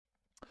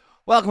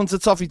Welcome to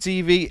Toffee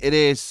TV. It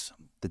is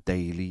the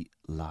Daily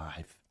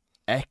Live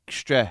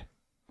Extra.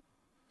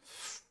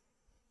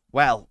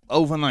 Well,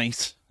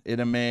 overnight it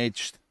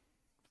emerged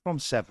from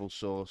several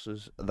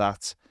sources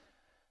that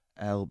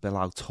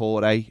Bilal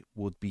Toure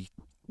would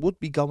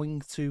be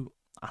going to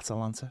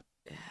Atalanta.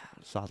 Yeah,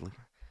 Sadly,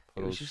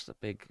 it was just a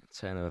big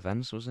turn of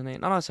events, wasn't it?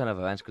 Not a turn of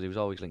events because he was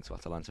always linked to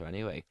Atalanta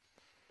anyway.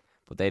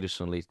 But they just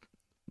suddenly,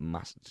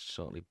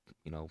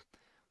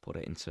 put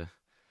it into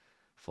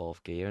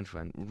fourth gear and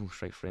went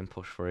straight for him,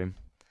 push for him.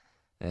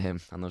 And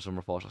there's some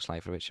reports last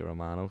night from Richard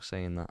Romano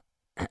saying that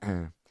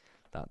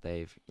that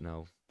they've,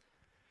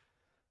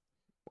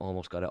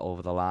 almost got it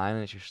over the line,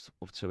 and it's just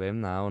up to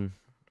him now. And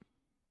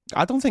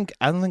I don't think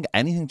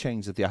anything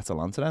changed at the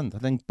Atalanta end. I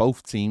think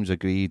both teams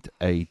agreed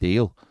a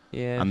deal,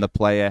 and the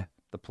player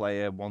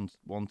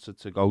wanted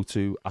to go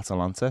to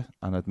Atalanta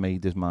and had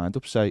made his mind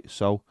up. So,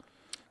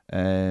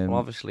 well,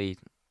 obviously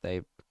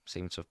they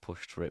seem to have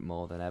pushed for it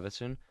more than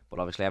Everton, but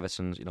obviously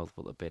Everton's,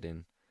 put the bid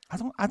in. I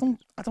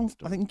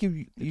think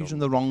you're using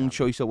the wrong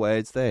choice of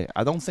words there.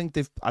 I don't think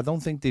they've.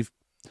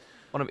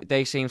 Well,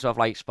 they seem to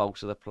have spoke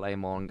to the player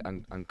more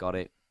and got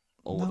it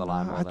over the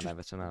line more than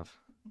Everton have.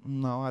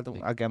 No, I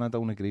don't. Again, I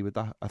don't agree with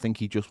that. I think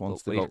he just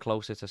wants to go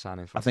closer to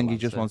signing for I think he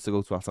just wants to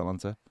go to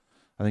Atalanta.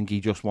 I think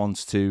he just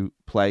wants to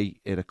play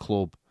in a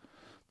club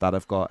that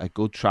have got a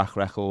good track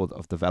record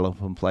of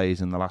developing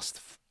players in the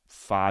last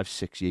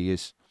 5-6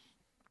 years,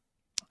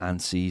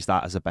 and sees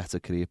that as a better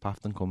career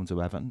path than coming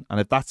to Everton.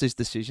 And if that's his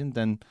decision,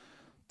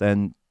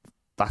 then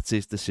that's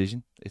his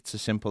decision. It's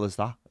as simple as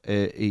that.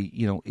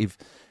 If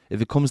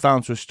it comes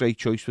down to a straight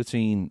choice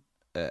between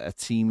a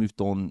team who've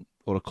done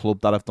or a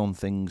club that have done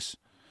things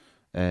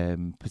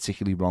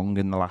particularly wrong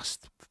in the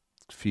last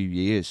few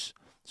years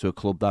to a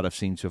club that have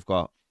seemed to have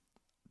got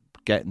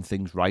getting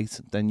things right,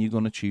 then you're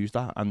going to choose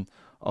that. And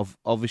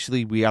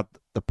obviously we had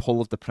the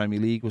pull of the Premier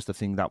League was the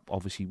thing that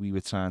obviously we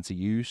were trying to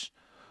use.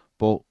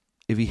 But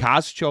if he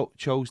has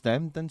chose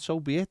them, then so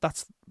be it.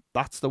 That's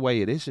the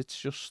way it is. It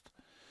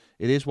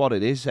is what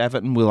it is.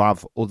 Everton will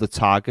have other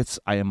targets,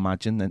 I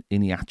imagine, and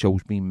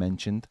Iniacho's been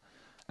mentioned.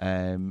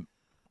 And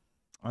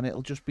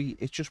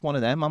it's just one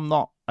of them.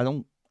 I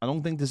don't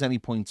think there's any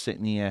point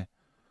sitting here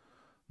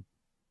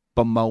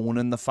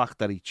bemoaning the fact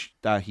that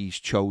he's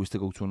chose to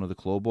go to another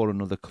club or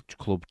another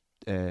club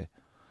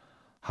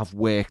have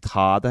worked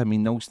harder. I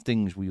mean, those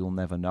things we'll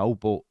never know.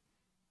 But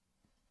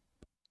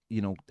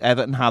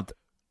Everton had,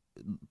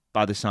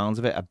 by the sounds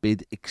of it, a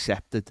bid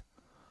accepted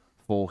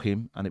for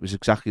him, and it was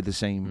exactly the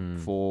same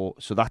for.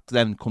 So that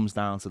then comes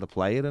down to the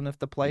player, and if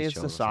the player's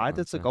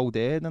decided to go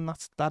there, then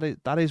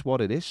that is what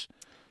it is.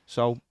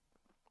 So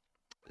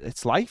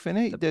it's life,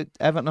 innit?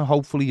 Everton,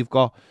 hopefully, you've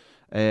got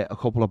a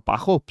couple of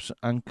backups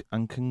and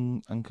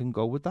can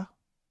go with that.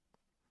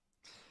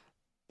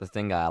 The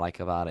thing I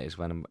like about it is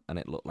and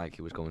it looked like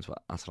he was going to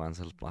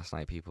Atalanta last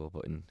night. People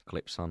putting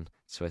clips on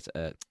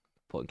Twitter,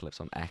 putting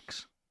clips on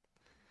X.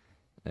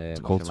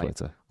 It's called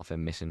Twitter. Of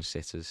him missing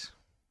sitters,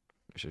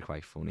 which is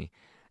quite funny.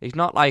 He's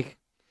not I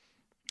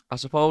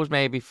suppose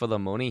maybe for the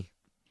money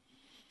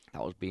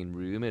that was being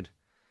rumoured,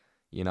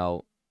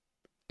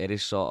 it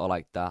is sort of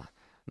like that.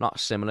 Not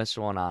similar to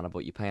Onana,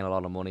 but you're paying a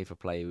lot of money for a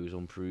player who's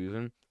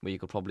unproven, where you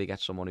could probably get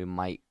someone who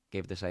might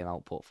give the same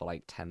output for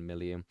 10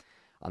 million.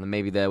 And then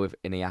maybe there with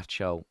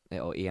Iheanacho,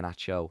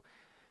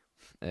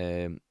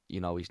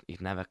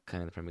 he's never come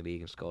in the Premier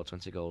League and scored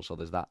 20 goals, so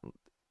there's that,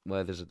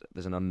 where there's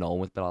an unknown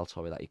with Bilal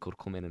Toure that he could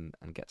come in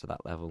and get to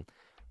that level.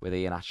 With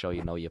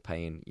Iheanacho, you're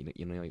paying,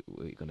 you know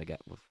what you're going to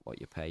get with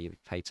what you pay. You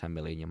pay 10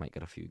 million, you might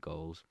get a few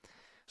goals.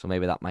 So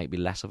maybe that might be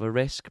less of a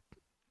risk.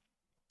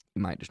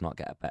 You might just not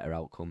get a better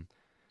outcome.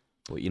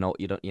 But you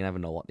never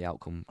know what the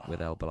outcome with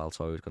Bilal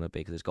Toure is going to be,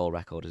 because his goal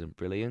record isn't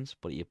brilliant,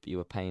 but you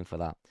were paying for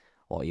that,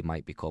 what he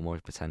might become, or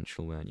his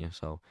potential, weren't you?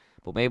 So,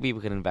 but maybe we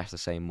can invest the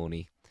same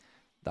money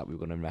that we were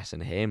going to invest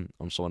in him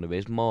on someone who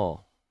is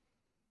more,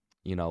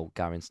 not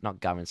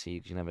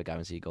guaranteed, because you never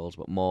guarantee goals,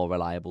 but more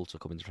reliable to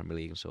come into the Premier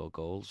League and score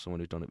goals.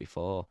 Someone who's done it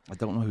before. I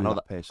don't know who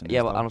that person is.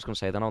 Yeah, but I was going to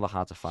say, I know they're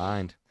hard to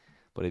find,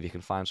 but if you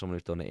can find someone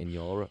who's done it in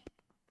Europe,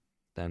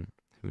 then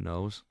who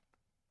knows?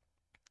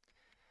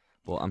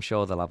 But I'm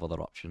sure they'll have other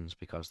options,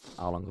 because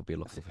how long will be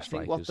looking for strikers? I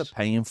think what they're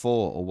paying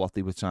for, or what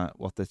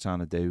they're trying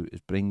to do,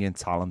 is bring in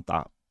talent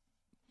that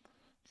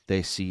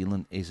their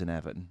ceiling is in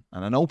Everton.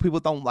 And I know people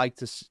don't like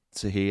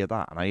to hear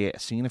that. And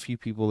I've seen a few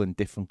people in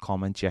different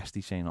comments yesterday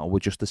saying, "Oh, we're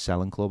just a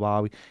selling club,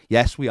 are we?"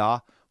 Yes, we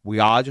are. We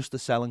are just a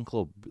selling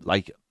club.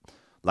 Like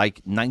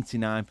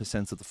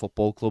 99% of the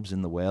football clubs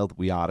in the world,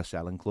 we are a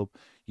selling club.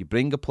 You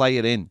bring a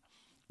player in,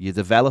 you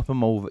develop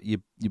him over,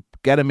 you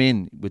get him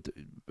in with,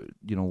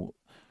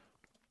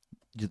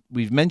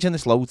 we've mentioned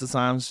this loads of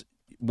times.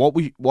 What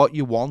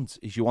you want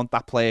is, you want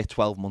that player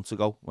 12 months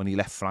ago when he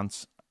left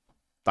France.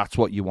 That's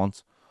what you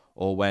want.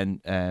 Or when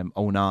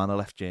Onana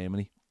left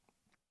Germany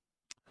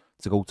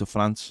to go to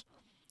France.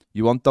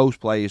 You want those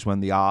players when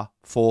they are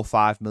 4 or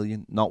 5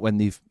 million, not when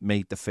they've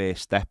made the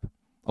first step.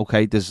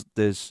 Okay,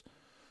 they're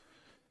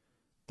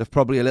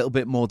probably a little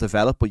bit more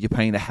developed, but you're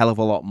paying a hell of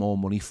a lot more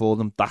money for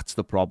them. That's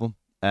the problem.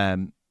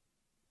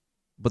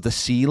 But the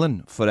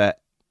ceiling for it,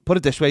 put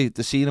it this way,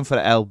 the ceiling for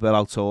El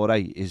Bilal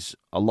Toure is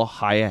a lot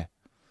higher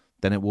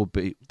than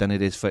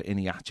it is for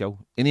Iheanacho.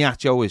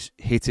 Iheanacho is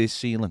hit his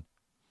ceiling.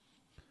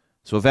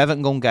 So if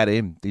Everton go and get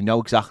him, they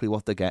know exactly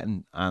what they're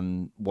getting.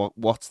 And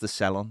what's the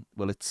sell on?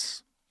 Well,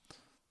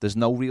 there's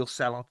no real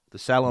sell on. The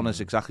sell on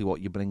is exactly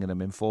what you're bringing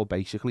him in for,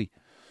 basically.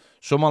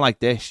 Someone like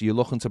this, you're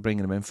looking to bring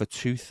him in for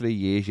 2-3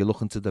 years. You're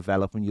looking to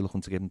develop him. You're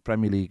looking to give him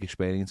Premier League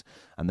experience.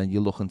 And then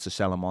you're looking to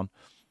sell him on.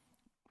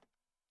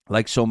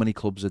 Like so many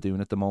clubs are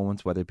doing at the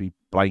moment, whether it be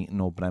Brighton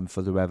or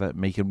Brentford or whoever,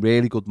 making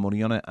really good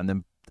money on it and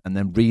then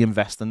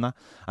reinvesting that.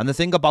 And the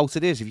thing about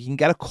it is, if you can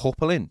get a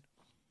couple in,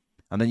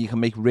 and then you can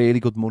make really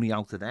good money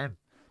out of them,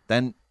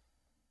 then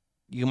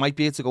you might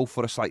be able to go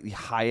for a slightly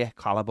higher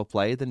caliber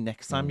player the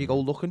next time you go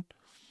looking.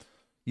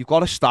 You've got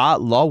to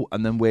start low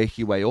and then work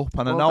your way up.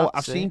 And I know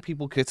I've seen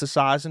people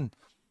criticising,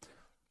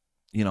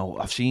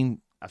 I've seen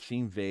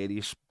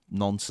various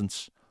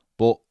nonsense,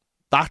 but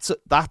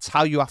that's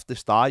how you have to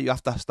start. You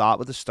have to start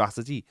with a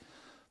strategy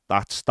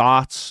that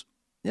starts.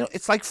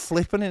 It's like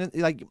flipping it.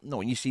 Like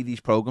when you see these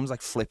programs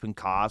like flipping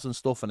cars and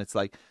stuff, and it's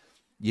like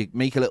you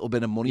make a little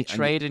bit of money. You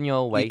trade in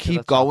your way. You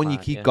keep going. You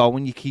keep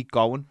going. You keep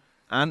going.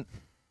 And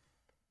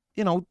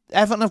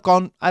Everton have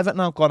gone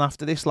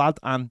after this lad.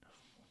 And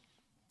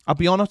I'll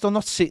be honest, I'm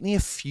not sitting here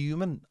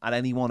fuming at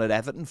anyone at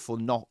Everton for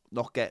not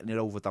getting it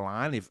over the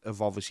line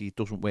if obviously it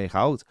doesn't work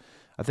out.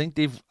 I think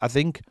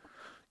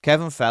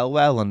Kevin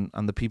Felwell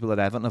and the people at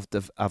Everton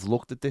have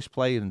looked at this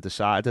player and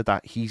decided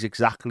that he's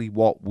exactly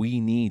what we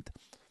need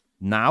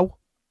now.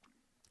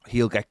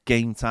 He'll get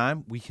game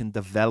time. We can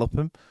develop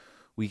him.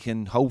 We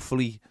can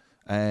hopefully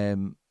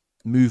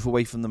move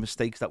away from the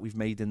mistakes that we've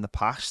made in the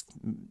past.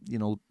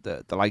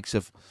 The likes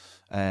of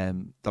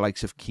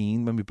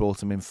Keane when we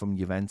brought him in from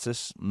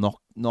Juventus,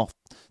 not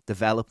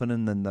developing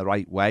him in the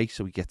right way,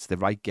 so he gets the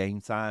right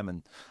game time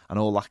and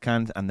all that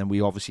kind. And then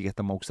we obviously get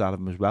the most out of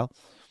him as well.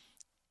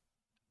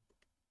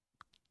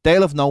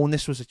 They'll have known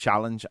this was a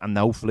challenge, and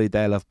hopefully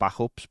they'll have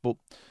backups. But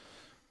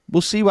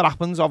we'll see what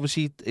happens.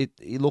 Obviously,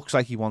 it looks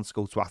like he wants to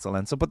go to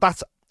Atalanta, but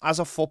that's, as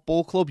a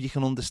football club, you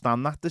can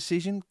understand that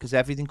decision because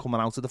everything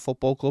coming out of the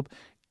football club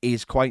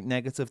is quite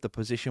negative. The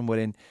position we're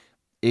in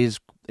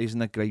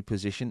isn't a great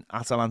position.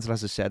 Atalanta,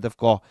 as I said, have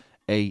got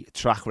a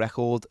track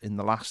record in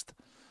the last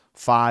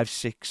 5,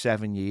 6,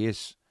 7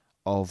 years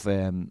of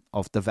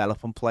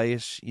developing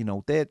players.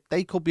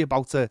 They could be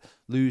about to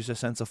lose a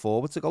centre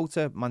forward to go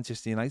to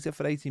Manchester United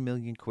for 80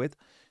 million quid.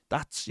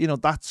 That's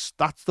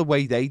the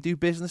way they do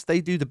business.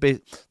 They do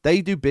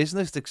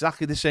business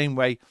exactly the same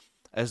way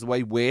as the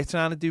way we're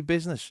trying to do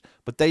business,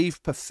 but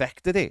they've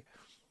perfected it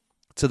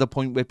to the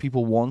point where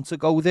people want to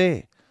go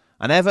there.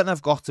 And Everton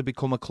have got to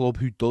become a club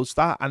who does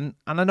that. And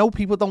I know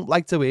people don't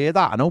like to hear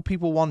that. I know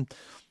people want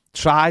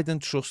tried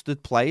and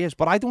trusted players,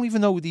 but I don't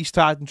even know who these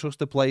tried and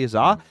trusted players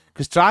are,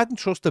 because tried and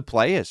trusted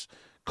players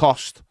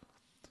cost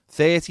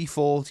 30,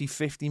 40,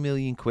 50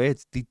 million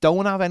quid. They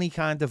don't have any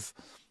kind of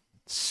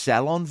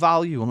sell-on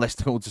value unless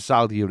they go to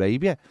Saudi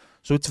Arabia.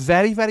 So it's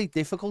very, very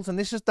difficult, and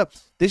this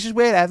is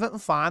where Everton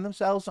find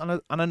themselves.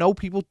 And I know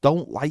people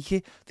don't like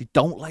it. They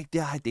don't like the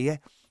idea.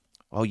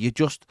 Oh, you're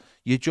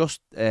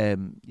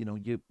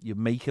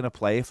making a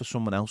player for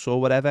someone else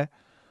or whatever.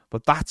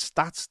 But that's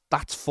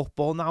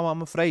football now,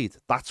 I'm afraid.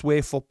 That's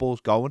where football's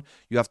going.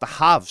 You have the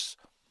haves,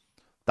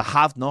 the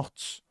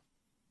have-nots,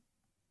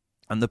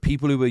 and the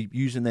people who are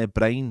using their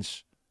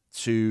brains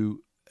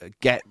to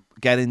get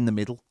in the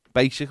middle,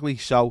 basically.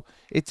 So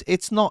it'll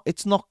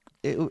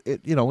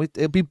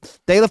be.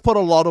 They'll have put a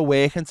lot of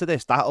work into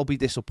this. That'll be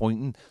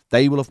disappointing.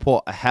 They will have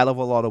put a hell of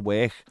a lot of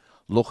work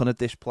looking at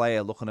this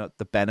player, looking at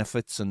the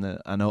benefits and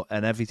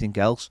everything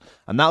else,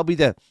 and that'll be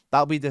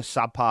the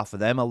sad part for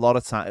them. A lot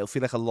of time, it'll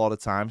feel like a lot of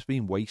time's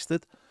being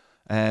wasted.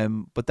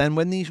 But then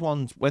when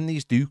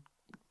these do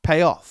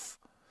pay off,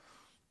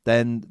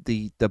 then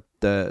the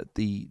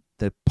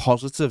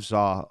positives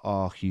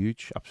are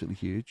huge, absolutely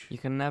huge. You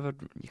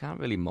can't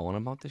really moan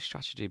about this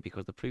strategy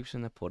because the proof's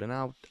in the pudding.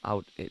 Out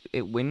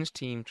it wins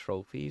team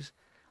trophies,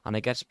 and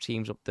it gets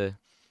teams up the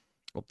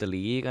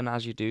league. And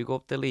as you do go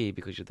up the league,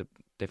 because you're the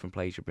different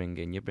players you bring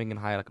in, you're bringing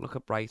higher. Like, look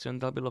at Brighton;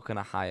 they'll be looking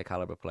at higher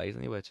caliber players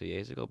than they were 2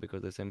 years ago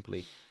because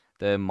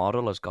the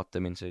model has got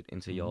them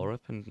into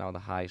Europe, and now the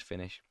highest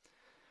finish,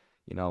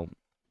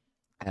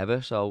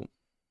 ever. So,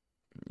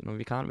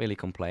 we can't really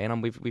complain.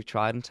 And we've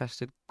tried and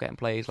tested getting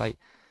players like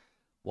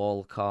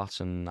Walcott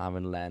and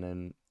Aaron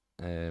Lennon,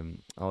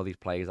 all these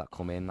players that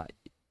come in that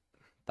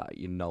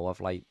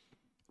of, like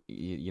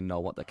you know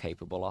what they're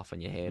capable of,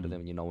 and you hear of them,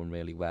 and you know them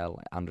really well,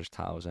 like Andres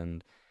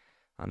Townsend,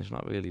 and it's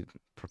not really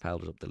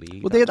propelled us up the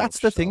league. Well, that's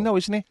the thing, though,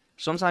 isn't it?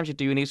 Sometimes you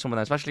do need someone,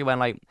 especially when,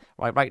 like,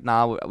 right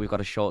now we've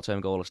got a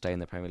short-term goal of staying in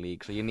the Premier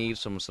League, so you need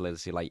some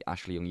solidity like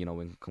Ashley Young,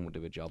 and come and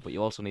do a job. But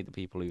you also need the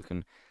people who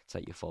can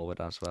take you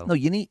forward as well. No,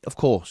 you need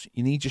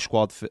your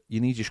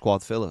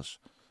squad fillers,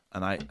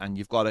 and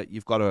you've got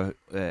to.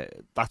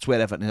 That's where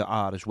Everton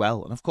are as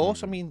well. And of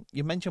course, I mean,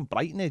 you mentioned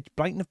Brighton.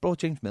 Brighton have brought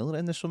James Milner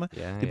in this summer.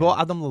 They brought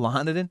Adam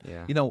Lallana in.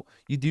 Yeah. You know,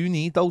 you do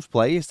need those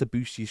players to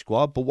boost your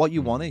squad. But what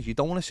you want is, you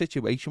don't want a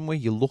situation where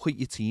you look at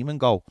your team and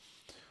go,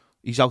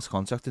 he's out of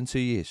contract in 2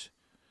 years.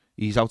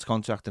 He's out of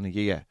contract in a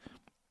year.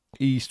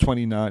 He's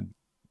 29.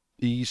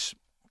 He's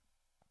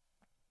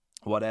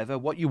whatever.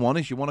 What you want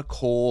is, you want a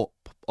core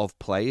of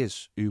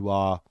players who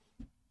are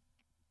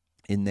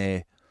in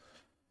their,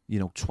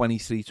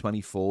 23,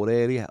 24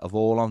 area, of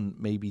all on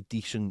maybe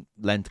decent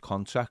length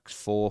contracts,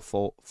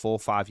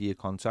 5-year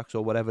contracts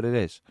or whatever it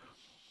is.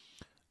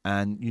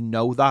 And you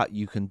know that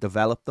you can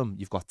develop them.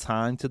 You've got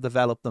time to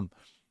develop them.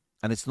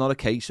 And it's not a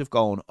case of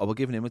going, oh, we're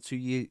giving him a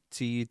 2-year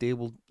deal.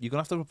 Well, you're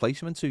going to have to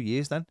replace him in 2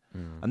 years then.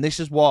 And this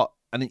is what,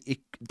 and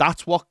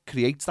that's what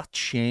creates that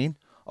chain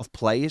of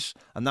players.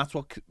 And that's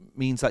what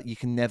means that you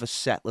can never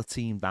settle a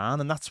team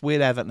down. And that's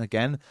where Everton,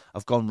 again,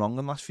 have gone wrong in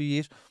the last few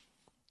years.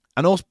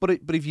 And also, but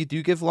if you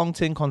do give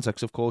long-term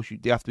contracts, of course,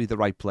 they have to be the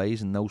right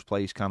players, and those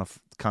players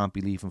can't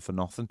be leaving for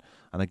nothing.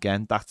 And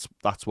again, that's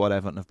what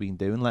Everton have been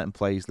doing, letting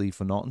players leave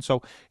for nothing.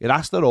 So it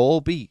has to all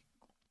be,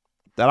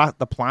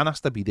 the plan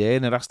has to be there,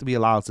 and it has to be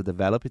allowed to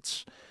develop.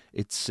 It's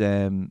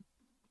going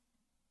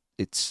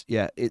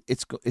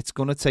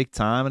to take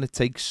time, and it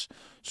takes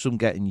some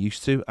getting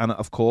used to. And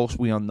of course,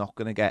 we are not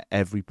going to get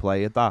every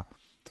player that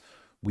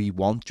we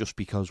want just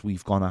because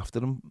we've gone after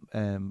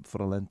them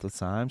for a length of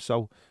time.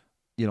 So,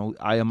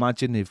 I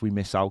imagine if we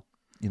miss out,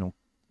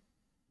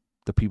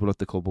 the people at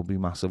the club will be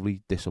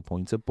massively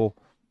disappointed. But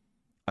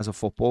as a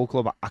football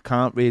club, I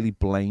can't really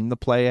blame the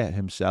player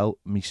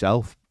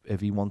myself,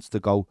 if he wants to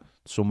go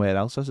somewhere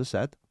else, as I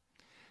said.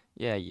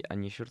 Yeah,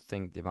 and you should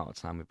think the amount of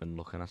time we've been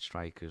looking at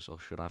strikers, or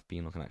should have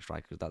been looking at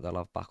strikers, that they'll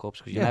have backups,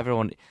 because you're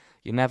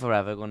never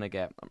ever going to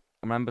get. I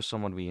remember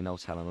someone we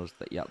telling us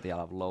that they'll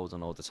have loads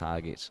and loads of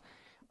targets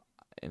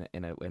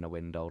in a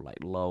window, like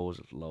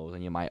loads,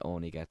 and you might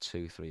only get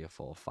 2, 3, or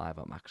 4, 5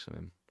 at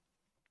maximum,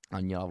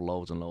 and you'll have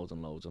loads and loads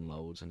and loads and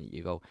loads, and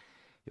you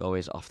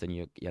always often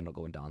you end up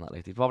going down that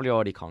list. You've probably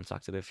already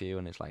contacted a few,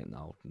 and it's like,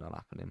 no, not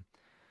happening.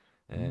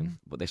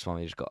 But this one,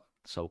 we just got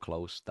so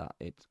close that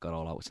it got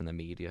all out in the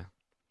media.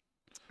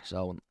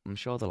 So I'm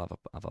sure they'll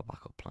have a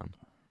backup plan.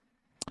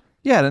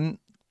 Yeah, and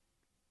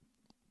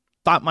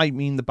that might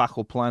mean the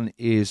backup plan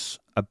is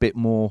a bit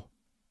more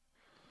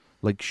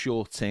like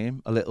short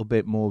term, a little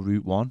bit more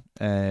route one.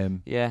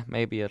 Yeah,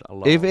 maybe a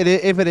lot. If it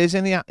is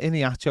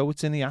Iniacho,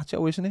 it's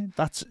Iniacho, isn't it?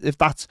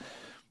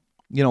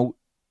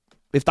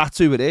 If that's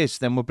who it is,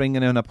 then we're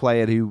bringing in a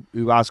player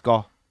who has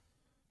got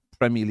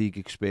Premier League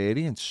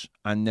experience,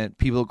 and then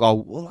people go,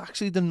 well,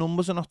 actually the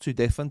numbers are not too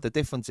different. The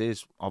difference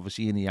is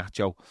obviously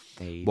Iniacho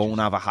won't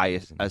have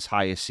as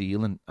high a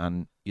ceiling,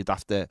 and you'd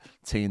have to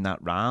turn that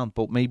round.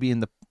 But maybe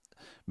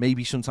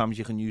sometimes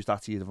you can use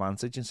that to your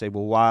advantage and say,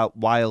 well,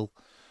 while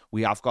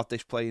we have got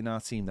this player in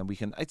our team, then we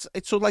can. It's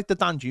sort of like the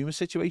Dan Juma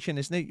situation,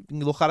 isn't it? You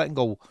look at it and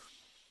go,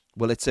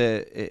 well, it's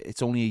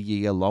only a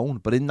year loan,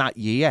 but in that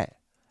year,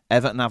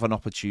 Everton have an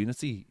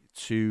opportunity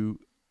to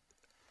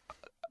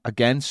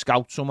again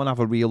scout someone, have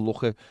a real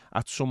look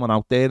at someone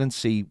out there, and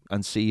see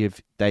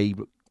if they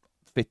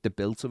fit the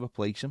bill to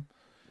replace him.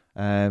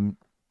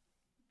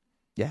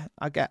 Yeah,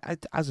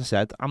 as I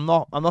said, I'm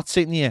not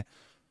sitting here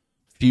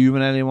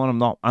fuming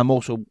anyone. I'm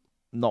also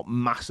not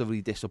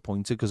massively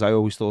disappointed, because I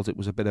always thought it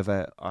was a bit of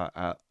a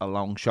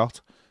long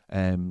shot,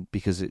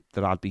 because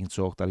there had been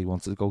talk that he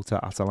wanted to go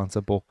to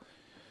Atalanta, but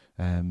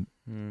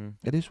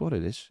it is what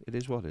it is. It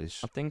is what it is.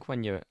 I think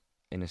when you're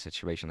in a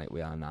situation like we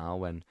are now,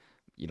 when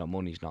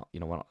money's not, we're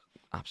not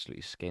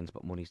absolutely skint,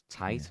 but money's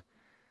tight,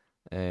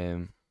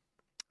 and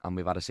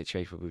we've had a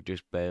situation where we've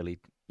just barely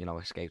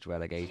escaped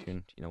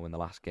relegation in the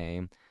last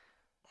game.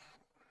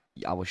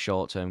 Our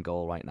short-term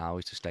goal right now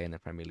is to stay in the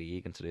Premier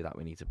League, and to do that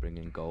we need to bring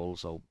in goals.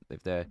 So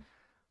if the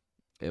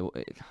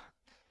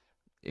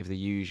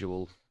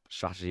usual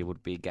strategy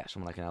would be get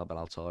someone like an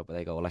Bilal Toure, but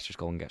they go, well, let's just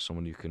go and get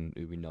someone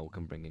who we know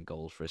can bring in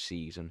goals for a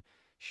season,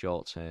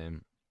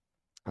 short-term,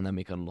 and then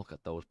we can look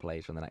at those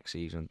players for the next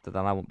season, then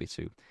I won't be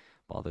too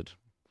bothered.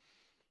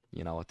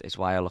 It's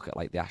why I look at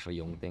like the Ashley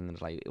Young thing, and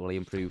it's like, well, he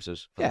improves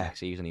us for the next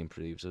season. He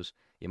improves us.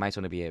 He might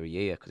only be here a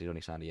year because he's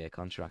only signed a year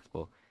contract,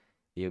 but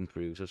he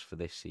improves us for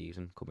this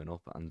season coming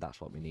up, and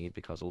that's what we need,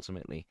 because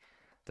ultimately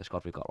the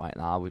squad we've got right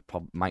now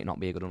might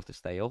not be good enough to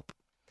stay up.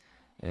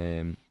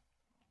 It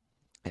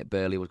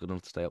barely was good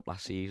enough to stay up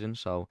last season,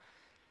 so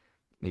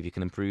if you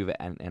can improve it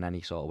in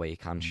any sort of way you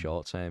can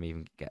short term,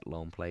 even get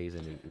loan players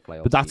in who play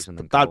all season.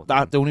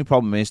 The only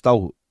problem is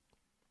though.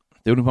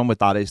 The only problem with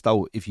that is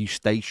though, if you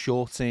stay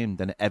short term,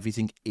 then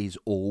everything is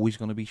always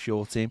going to be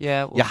short term.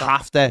 Yeah, well, you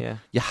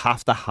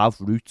have to have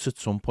roots at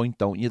some point,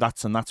 don't you?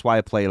 That's why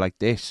I play like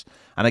this.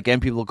 And again,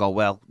 people will go,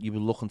 well, you were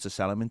looking to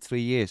sell him in 3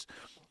 years.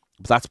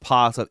 But that's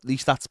part of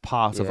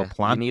a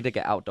plan. You need to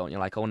get out, don't you?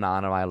 Like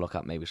Onana, I look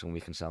at maybe someone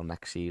we can sell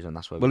next season.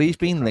 That's where. Well, he's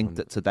been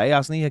linked today,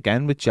 hasn't he?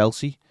 Again with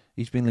Chelsea.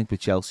 He's been linked with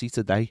Chelsea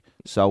today.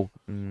 So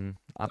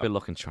I'd be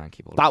looking to try and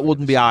keep all that three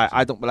wouldn't this be. I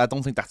season. don't. But I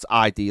don't think that's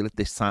ideal at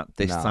this time.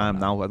 No.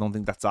 Now, I don't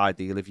think that's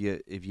ideal if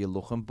you're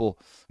looking. But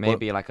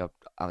Maybe like at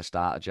the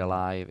start of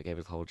July, if it gave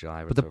us the whole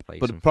July to replace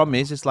but him. the problem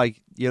is, it's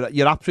like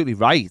you're absolutely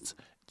right.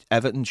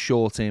 Everton's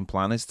short-term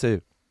plan is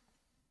to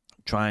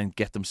try and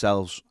get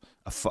themselves,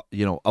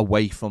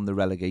 away from the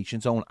relegation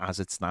zone as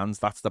it stands.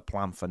 That's the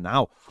plan for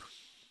now.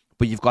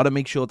 But you've got to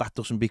make sure that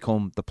doesn't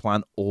become the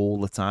plan all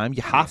the time.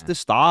 You have to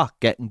start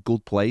getting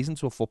good plays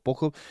into a football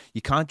club.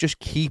 You can't just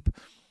keep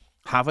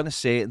having a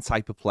certain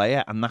type of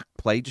player and that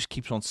play just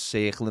keeps on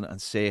circling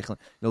and circling.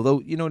 Although,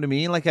 you know what I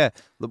mean? Like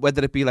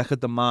whether it be like a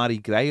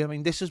Damari Gray. I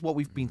mean, this is what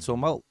we've been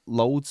talking about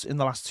loads in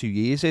the last 2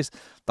 years, is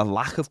the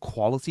lack of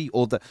quality,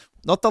 or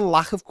not the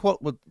lack of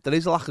quality, but there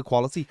is a lack of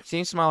quality.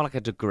 Seems somehow like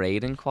a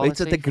degrading quality. It's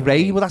a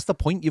degrade, well, that's the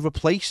point. You're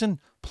replacing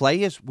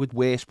players with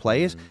worse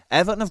players.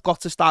 Everton have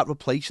got to start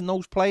replacing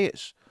those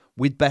players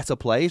with better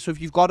players. So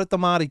if you've got a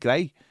Damari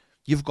Gray,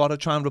 you've got to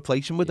try and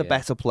replace him with a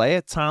better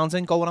player.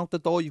 Townsend going out the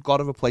door, you've got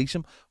to replace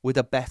him with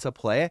a better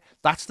player.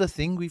 That's the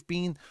thing. We've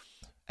been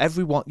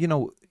everyone,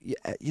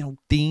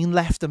 Dean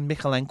left and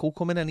Mikalenko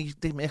coming, and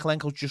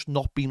Mikalenko's just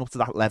not been up to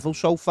that level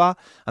so far,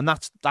 and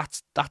that's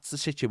the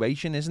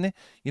situation, isn't it?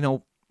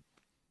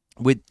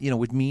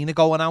 With Mina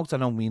going out, I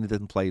know Mina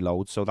didn't play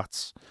loads,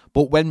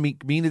 but when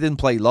Mina didn't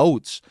play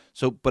loads,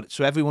 so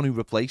everyone who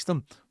replaced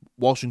him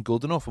wasn't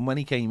good enough, and when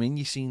he came in,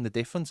 you've seen the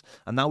difference,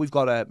 and now we've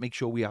got to make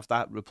sure we have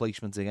that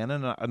replacement again.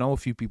 And I know a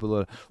few people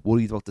are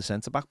worried about the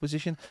centre-back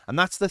position, and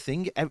that's the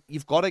thing.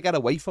 You've got to get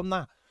away from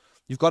that.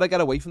 You've got to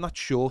get away from that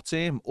short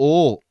term,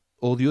 or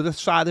the other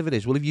side of it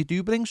is, well, if you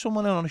do bring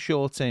someone in on a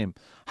short term,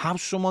 have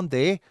someone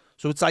there.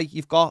 So it's like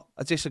you've got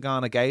a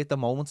Disagana Gay at the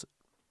moment,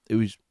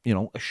 who's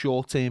a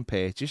short term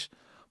purchase.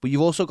 But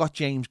you've also got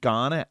James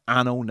Garner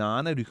and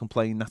Onana who can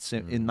play in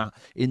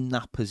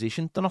that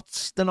position. They're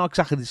not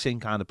exactly the same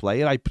kind of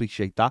player. I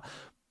appreciate that,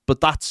 but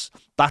that's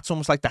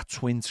almost like that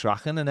twin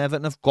tracking. And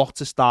Everton have got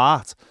to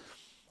start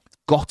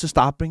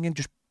bringing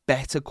just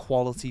better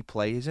quality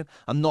players in,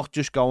 and not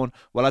just going,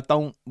 well, I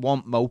don't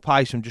want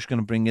Mopai, so I'm just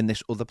going to bring in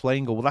this other player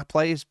and go, well, that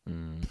player is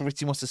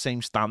pretty much the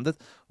same standard.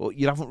 Well,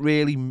 you haven't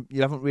really moved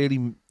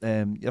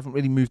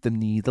the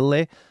needle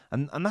there,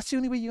 and that's the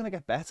only way you're going to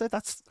get better.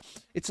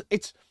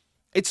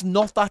 It's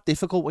not that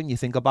difficult when you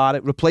think about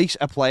it. Replace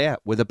a player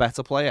with a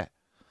better player,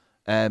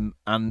 and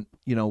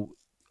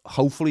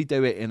hopefully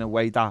do it in a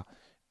way that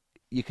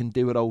you can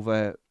do it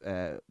over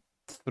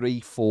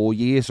 3-4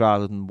 years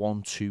rather than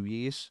 1-2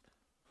 years.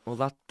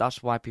 Well,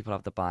 that's why people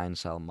have the buy and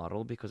sell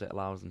model, because it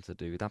allows them to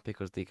do that,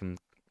 because they can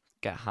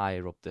get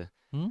higher up the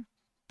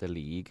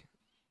league,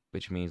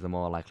 which means they're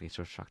more likely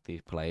to attract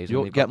these players.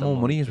 You'll get more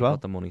money as well.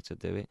 Got the money to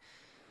do it,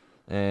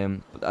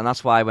 and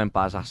that's why when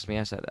Baz asked me,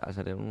 I said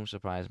it won't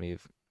surprise me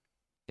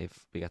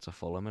if we get to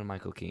Fulham and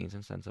Michael Keane's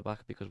in centre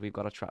back, because we've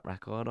got a track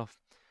record of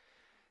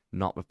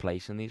not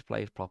replacing these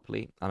players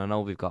properly, and I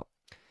know we've got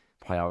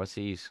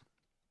priorities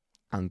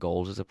and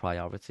goals as a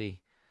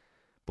priority,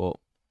 but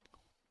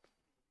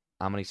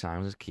how many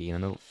times has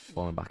Keane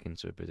fallen back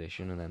into a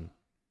position and then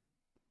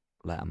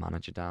let a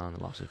manager down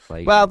and lost his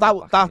place? Well,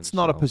 that's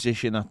not a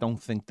position I don't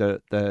think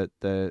they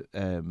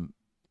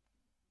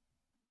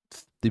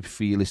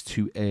feel is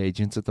too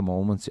urgent at the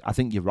moment. I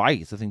think you're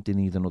right. I think they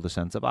need another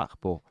centre back,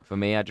 but for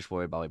me, I just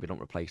worry about if we don't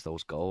replace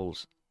those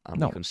goals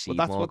and we concede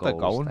that's more what goals,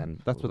 they're going.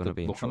 then That's what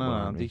they're looking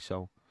at, Andy.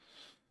 So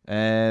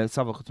let's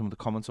have a look at some of the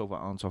comments over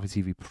on Toffee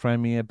TV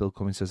Premier. Bill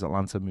Cummings says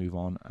Atlanta move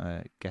on,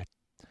 get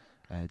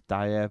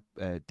Dia,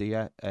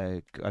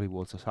 Gary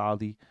Waters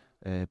Hardy.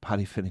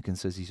 Paddy Finnegan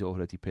says he's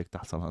already picked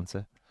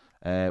Atalanta.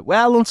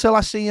 Well, until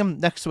I see him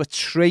next to a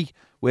tree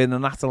wearing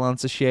an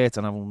Atalanta shirt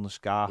and having the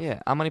scarf. Yeah,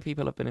 how many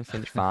people have been in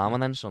Finch Farm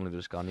and then suddenly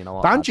just gone, you know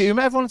what? Dan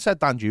Juma, everyone said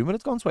Dan Juma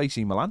had gone to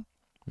AC Milan.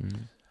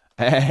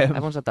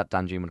 Everyone said that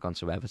Dan Juma had gone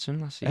to Everton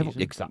last season.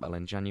 Exactly. Well,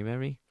 in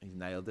January. He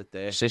nailed it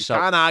there. You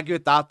can't argue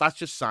with that. That's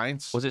just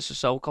science. Was it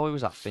Sissoko who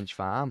was at Finch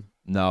Farm?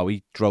 No,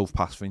 he drove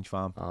past Finch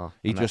Farm. Oh,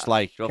 he just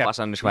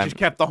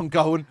kept on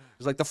going. It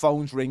was like the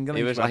phone's ringing.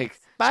 He was like,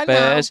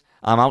 Spurs,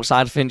 I'm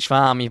outside Finch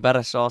Farm. You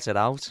better sort it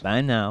out.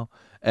 Bye now.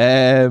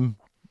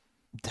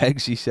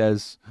 Tegsy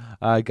says,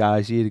 "Hi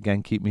guys, here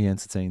again. Keep me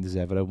entertained as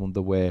ever. I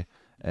wonder where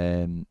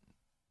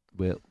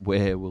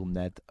will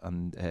Ned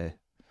and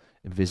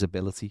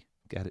invisibility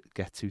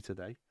get to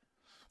today?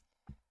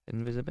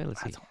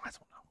 Invisibility. I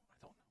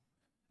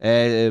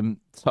don't know.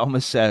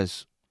 Thomas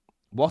says,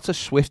 what a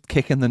swift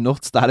kick in the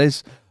nuts that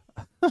is.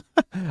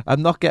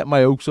 I'm not getting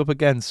my hopes up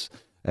against.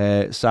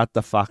 Sad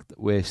the fact that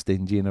we're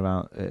stingy in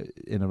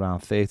around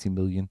 30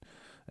 million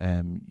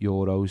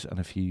euros, and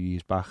a few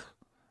years back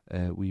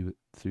we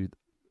threw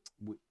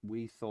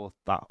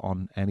that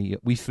on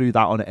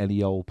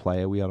any old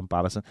player. We are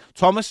embarrassing.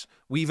 Thomas,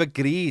 we've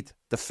agreed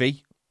the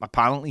fee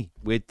apparently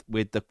with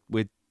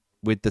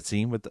the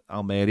team, with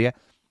Almeria.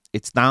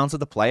 It's down to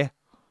the player.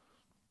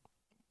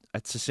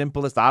 It's as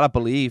simple as that. I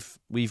believe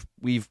we've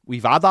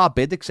had our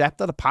bid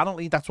accepted.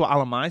 Apparently, that's what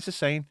Alan Mize is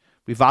saying.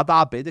 We've had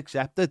our bid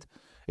accepted.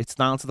 It's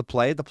down to the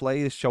player. The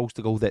player chose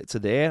to go to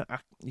there.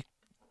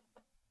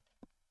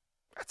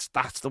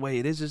 That's the way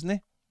it is,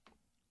 isn't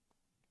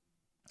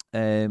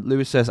it?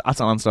 Lewis says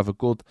Atalanta have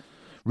a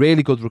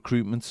really good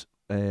recruitment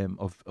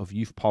of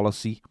youth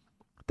policy.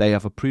 They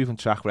have a proven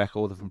track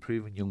record of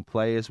improving young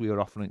players. We are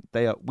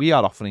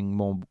offering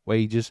more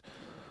wages.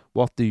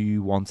 What do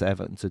you want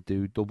Everton to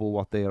do? Double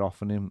what they are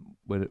offering.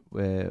 We're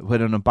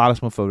an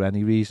embarrassment for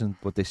any reason,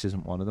 but this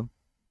isn't one of them.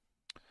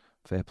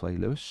 Fair play,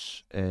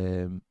 Lewis.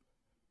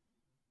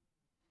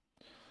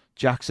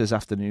 Jack says,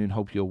 afternoon,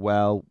 hope you're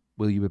well.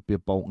 Will you be a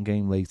Bolton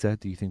game later?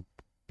 Do you think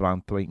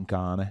Branthwaite and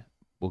Garner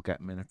will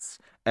get minutes?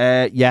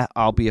 Yeah,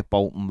 I'll be at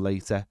Bolton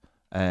later.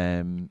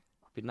 It'd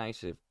be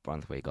nice if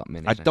Branthwaite got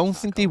minutes. I don't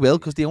think they will,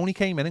 because they only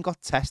came in and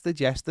got tested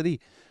yesterday.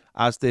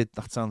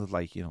 That sounded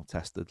like,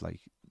 tested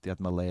like they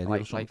had malaria or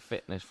something. Like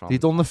fitness from... They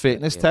done the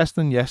fitness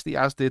testing yesterday,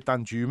 as did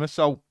Danjuma.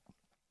 So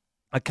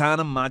I can't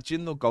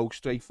imagine they'll go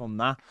straight from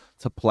that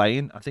to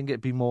playing. I think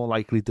it'd be more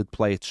likely they'd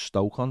play at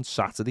Stoke on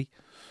Saturday.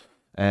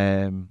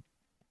 But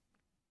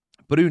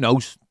who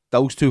knows?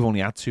 Those two have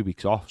only had 2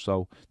 weeks off,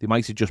 so they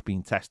might have just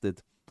been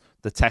tested.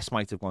 The test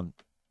might have gone,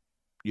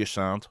 you're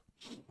sound.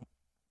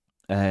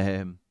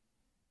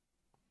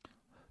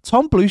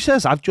 Tom Blue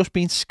says, I've just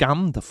been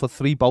scammed for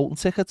 3 Bolton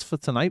tickets for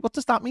tonight. What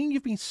does that mean?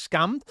 You've been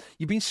scammed?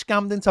 You've been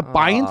scammed into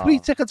buying 3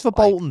 tickets for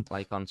Bolton?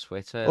 Like on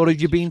Twitter? Or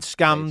have you been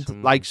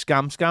scammed, like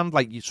scammed,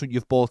 like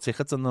you've bought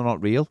tickets and they're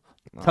not real?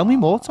 Tell me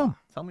more, Tom.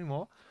 Tell me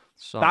more.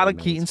 Darren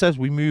Keaton says,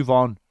 we move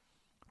on.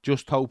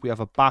 Just hope we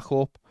have a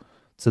backup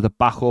to the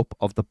backup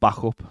of the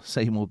backup.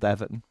 Same old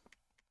Everton.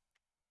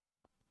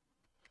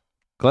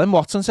 Glenn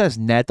Watson says,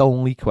 Ned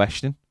only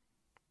question.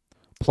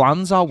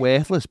 Plans are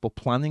worthless, but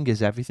planning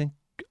is everything.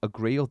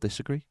 Agree or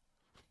disagree?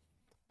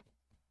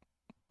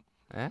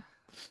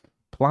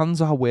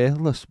 Plans are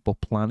worthless,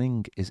 but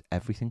planning is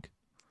everything.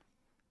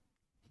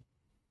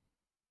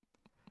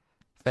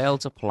 Fail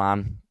to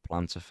plan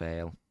to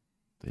fail.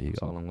 There you That's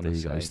go. all I'm gonna There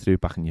you say. go. He's threw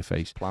it back in your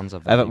face. Plans are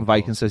very Everton Viking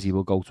important. says he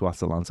will go to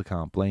Atalanta.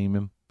 Can't blame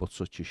him, but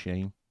such a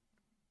shame.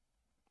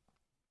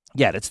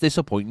 Yeah, it's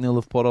disappointing. They'll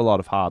have put a lot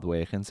of hard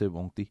work into it,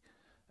 won't they?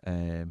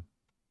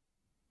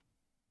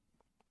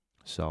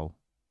 So,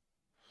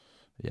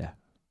 yeah.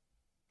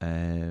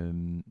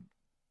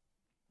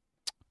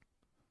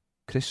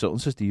 Chris Sutton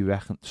says, do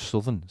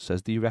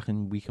you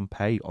reckon we can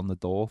pay on the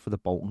door for the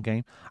Bolton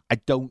game? I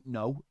don't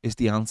know is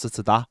the answer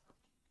to that.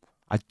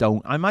 I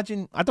don't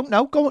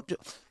know. Go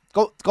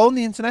on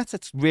the internet.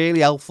 It's really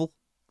helpful.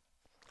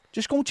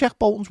 Just go and check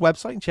Bolton's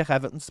website and check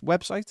Everton's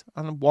website.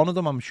 And one of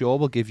them, I'm sure,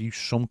 will give you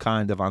some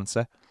kind of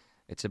answer.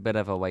 It's a bit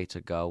of a way to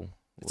go.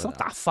 It's not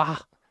that far.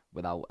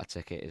 Without a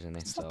ticket, isn't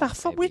it? It's not that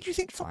far. Where do you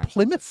think? From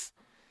Plymouth?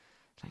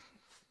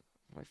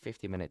 Like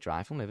 50-minute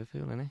drive from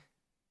Liverpool, isn't it?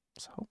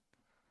 So,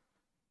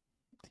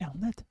 damn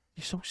Ned,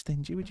 you're so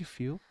stingy with your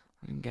fuel.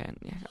 I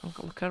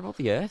care about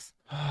the earth.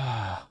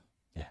 Yeah.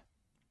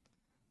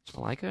 That's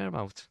all I care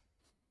about.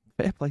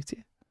 Fair play to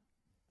you.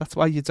 That's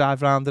why you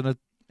drive around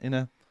in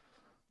a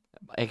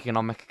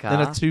Economic car.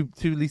 in a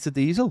 2-litre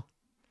diesel.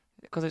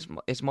 Because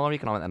it's more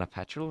economic than a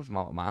petrol with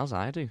more miles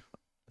I do.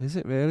 Is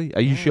it really?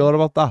 Are you sure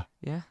about that?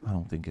 Yeah. I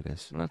don't think it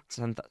is.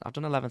 I've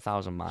done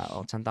 11,000 miles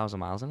or 10,000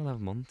 miles in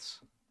 11 months.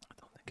 I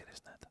don't think it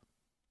is, Ned. I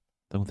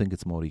don't think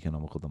it's more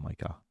economical than my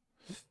car.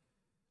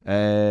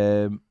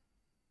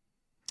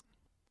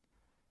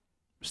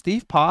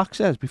 Steve Park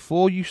says,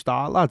 before you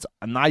start, lads,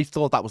 and I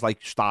thought that was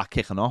like start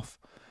kicking off.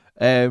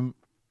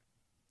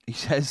 He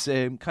says,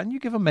 can you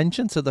give a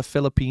mention to the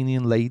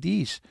Filipinian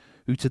ladies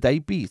who today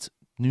beat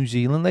New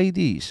Zealand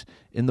ladies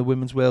in the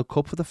Women's World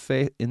Cup for the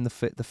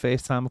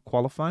first time of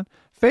qualifying?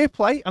 Fair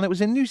play, and it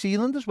was in New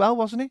Zealand as well,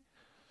 wasn't it?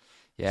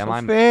 Yeah,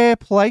 so fair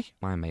play.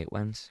 My mate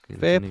went.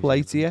 Fair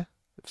play to you.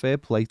 Fair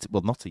play to,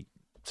 well, not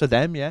to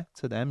them, yeah.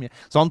 To them, yeah.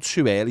 It's on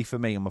too early for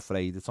me, I'm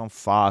afraid. It's on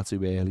far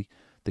too early.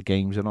 The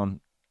games are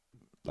on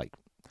like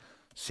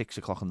 6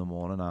 o'clock in the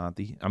morning, aren't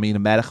they? I mean,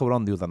 America were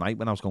on the other night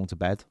when I was going to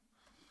bed.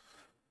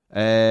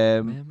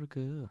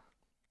 America.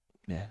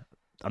 Yeah.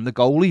 And the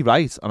goalie,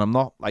 right? And I'm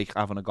not like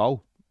having a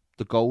go.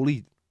 The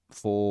goalie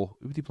for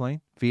who were they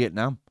playing?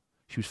 Vietnam.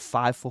 She was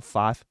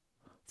 5'5".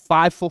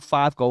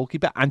 5'5"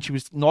 goalkeeper, and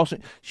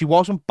she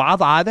wasn't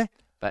bad either.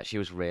 Bet she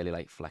was really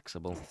like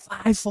flexible.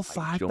 5'5"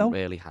 like, though. Jumped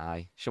really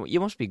high. You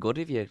must be good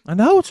if you. I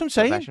know what I'm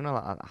saying. Professional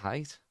at that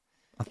height.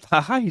 At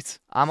that height.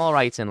 I'm all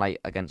right in like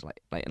against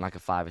like in like a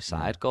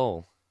 5-a-side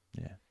goal.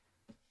 Yeah.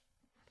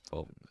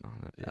 Or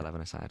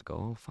 11-a-side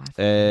goal. 5.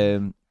 Yeah.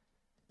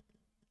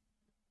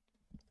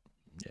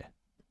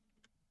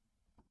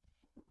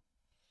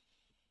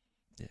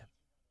 Yeah.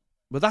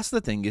 But that's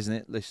the thing, isn't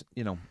it? Listen,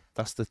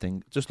 that's the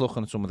thing. Just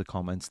looking at some of the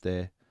comments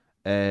there.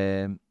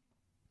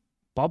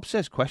 Bob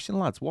says, question,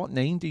 lads, what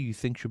name do you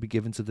think should be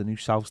given to the new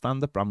South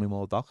Stand at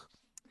Bramley-Moore Dock?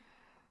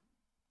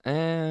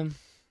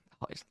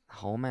 It's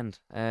home end.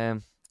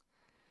 The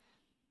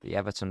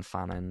Everton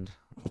fan end.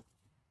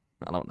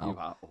 I don't know. You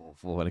are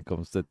awful when it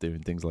comes to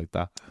doing things like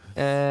that.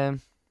 The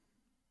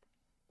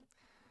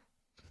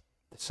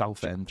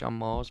South End. John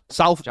Moore's.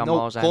 Moore's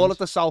call end. it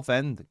the South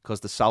End,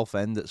 because the South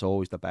End is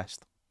always the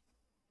best.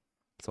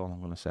 That's all I'm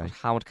going to say.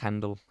 Howard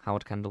Kendall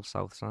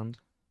South Stand.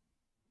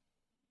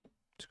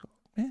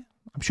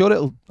 I'm sure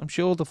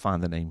they'll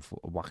find a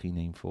wacky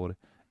name for it.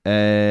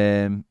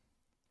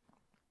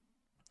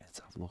 Let's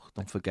have a look.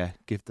 Don't forget,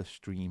 give the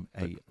stream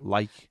a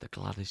like. The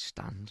Gladys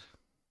stand.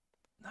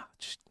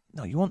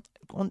 No, I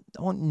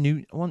want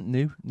new.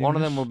 One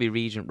of them will be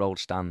Regent Road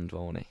stand,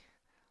 won't it?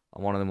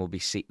 And one of them will be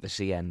the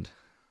sea end.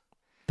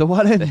 The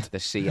what end? The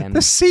sea end.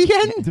 The sea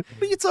end?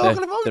 What are you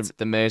talking about?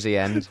 The Mersey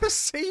end. The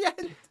sea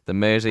end. The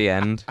Mersey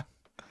end.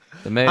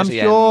 The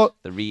Mersey I'm sure,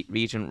 end. The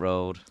Regent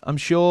Road. I'm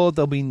sure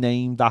they'll be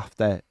named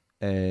after.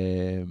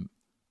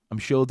 I'm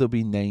sure they'll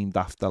be named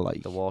after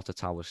like the Water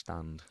Tower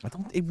stand.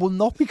 It will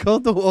not be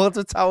called the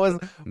Water Tower.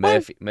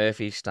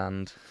 Murphy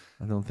stand.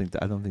 I don't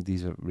think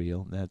these are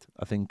real, Ned.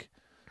 I think,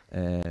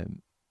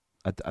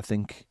 I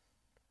think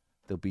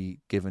they'll be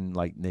given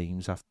like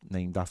named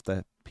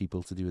after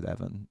people to do with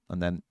Everton,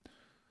 and then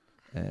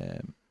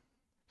the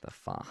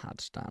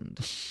Farhad stand.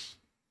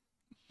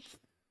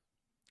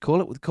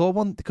 Call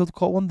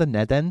one the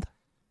Ned end.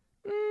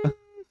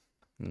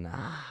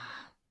 Nah.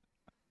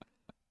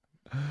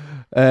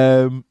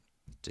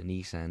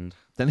 Denise end.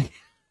 The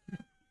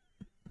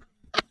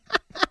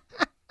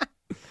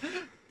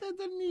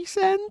Denise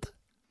end.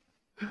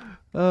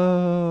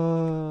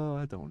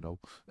 I don't know.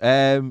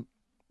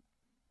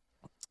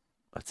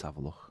 Let's have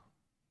a look.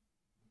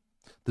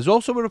 There's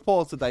also a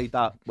report today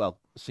that,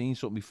 seen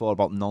something before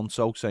about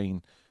Nonso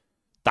saying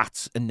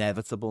that's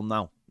inevitable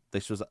now.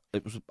 It was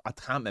I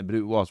can't remember who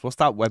it was. What's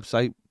that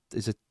website?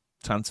 Is it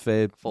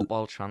transfer?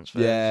 Football transfer.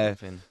 Yeah,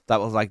 something. That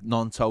was like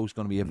Nonso's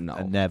going to be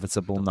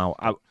inevitable now.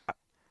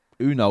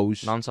 Who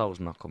knows? Nonso's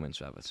not coming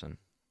to Everton.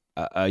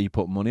 Are you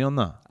putting money on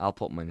that? I'll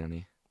put money on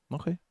you.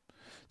 Okay.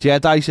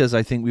 Jedi says,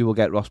 I think we will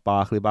get Ross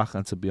Barkley back,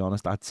 and to be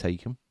honest, I'd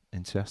take him.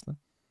 Interesting.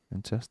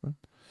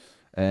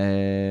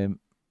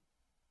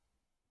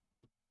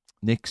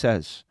 Nick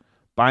says,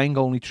 buying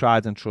only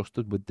tried and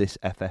trusted with this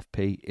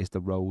FFP is the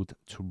road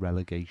to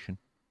relegation.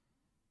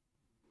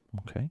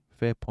 Okay,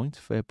 fair point.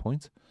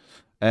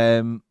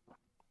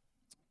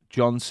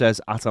 John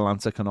says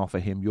Atalanta can offer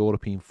him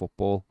European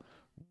football.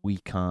 We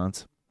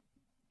can't.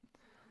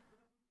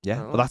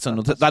 Yeah, well,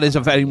 that is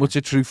a very much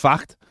a true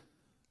fact.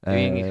 I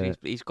mean,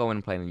 he's going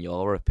and playing in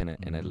Europe in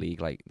a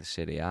league like the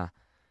Serie A.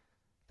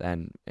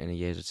 Then in a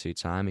year or two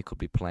time, he could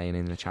be playing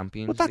in the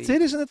Champions League. But that's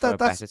it, isn't it?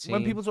 That's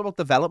when people talk about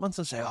developments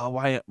and say, "Oh,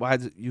 why?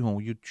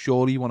 You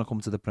surely want to come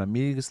to the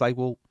Premier League?" It's like,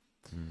 well,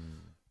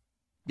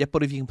 yeah,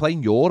 but if you can play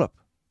in Europe,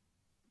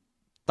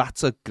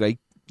 that's a great,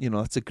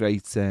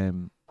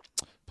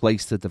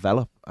 place to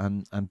develop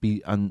and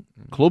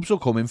clubs will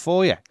come in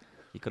for you.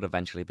 He could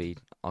eventually be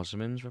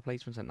Osimhen's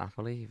replacement at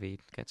Napoli if he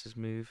gets his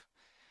move.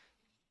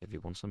 If he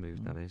wants to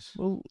move, that is.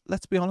 Well,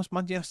 let's be honest,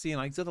 Manchester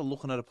United are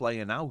looking at a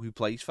player now who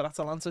plays for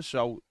Atalanta.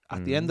 So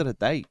at the end of the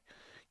day,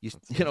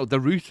 the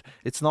route,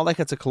 it's not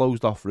like it's a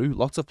closed off route.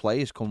 Lots of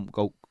players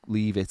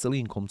leave Italy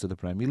and come to the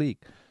Premier League.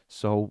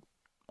 So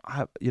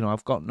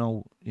I've got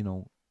no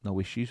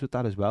issues with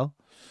that as well.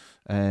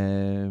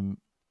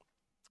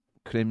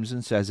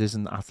 Crimson says,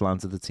 isn't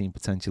Atalanta the team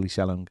potentially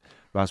selling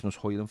Rasmus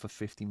Højlund for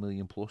 50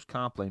 million plus?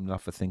 Can't blame them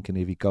for thinking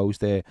if he goes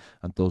there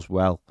and does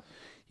well,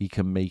 he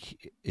can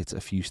make it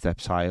a few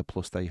steps higher,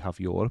 plus they have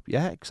Europe.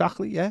 Yeah,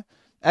 exactly, yeah.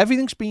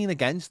 Everything's been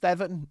against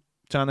Everton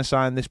trying to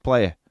sign this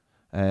player.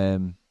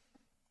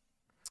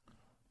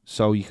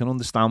 So you can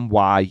understand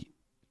why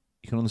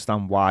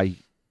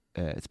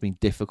it's been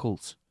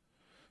difficult.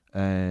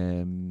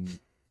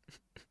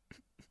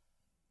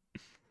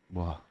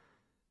 What?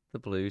 The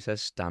Blue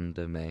says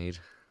standard made.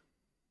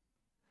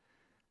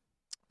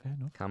 Fair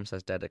enough. Cam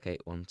says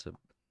dedicate one to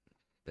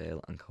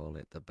Bill and call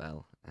it the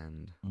Bell.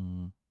 And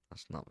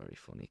that's not very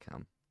funny,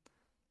 Cam.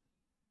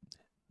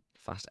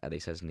 Fast Eddie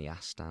says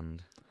Nias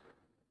stand.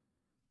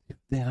 The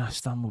Nias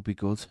stand would be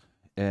good.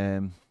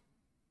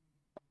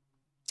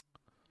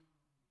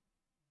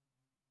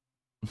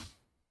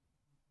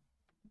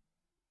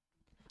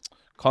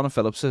 Connor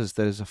Phillips says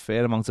there's a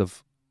fair amount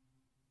of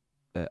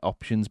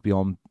options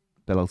beyond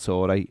Bilal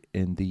Toure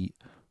in the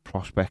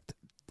prospect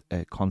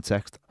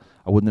context.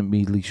 I wouldn't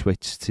immediately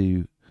switch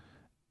to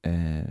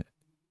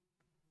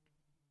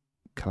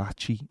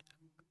Kalachi.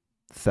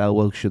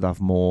 Thelwell should have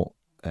more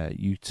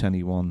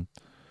U21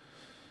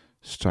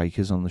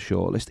 strikers on the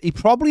shortlist. He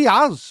probably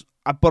has,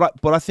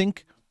 but I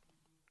think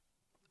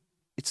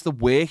it's the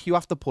work you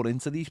have to put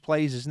into these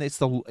players, isn't it?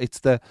 It's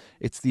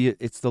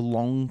the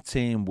long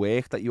term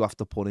work that you have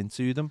to put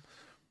into them.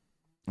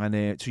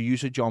 And to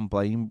use a John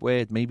Blaine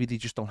word, maybe they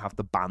just don't have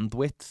the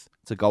bandwidth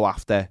to go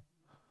after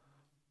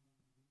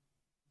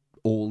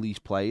all these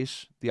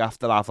players. They have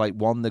to have like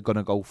one they're going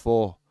to go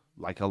for,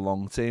 like a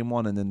long-term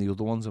one, and then the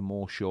other ones are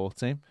more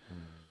short-term.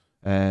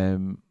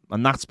 And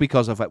that's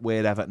because of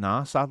where Everton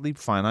are, sadly,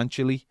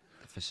 financially.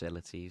 The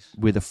facilities.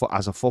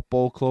 As a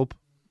football club,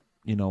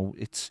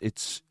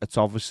 it's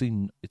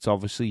obviously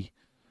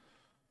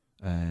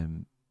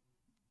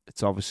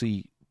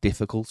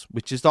difficult,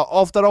 which is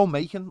of their own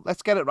making.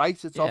 Let's get it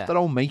right. It's of their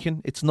own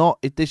making. It's not.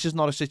 This is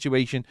not a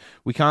situation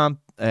we can't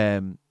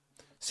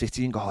sit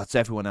here and go, it's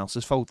everyone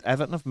else's fault.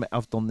 Everton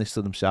have done this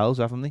to themselves,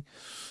 haven't they?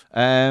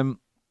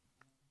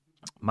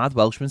 Mad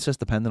Welshman says,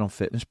 depending on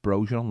fitness,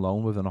 Brozier on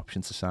loan with an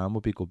option to sign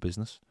would be good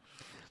business.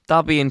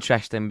 That'd be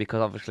interesting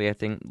because obviously I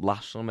think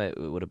last summer it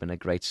would have been a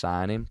great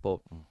signing, but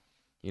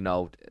you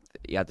know,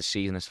 he had the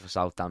season for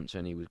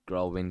Southampton. He was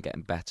growing,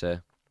 getting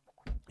better.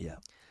 Yeah,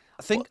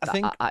 I think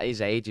at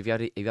his age, if you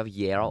have a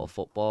year out of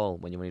football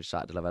when you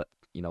start to level,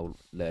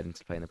 learning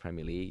to play in the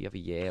Premier League, you have a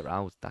year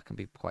out, that can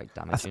be quite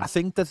damaging. I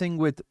think the thing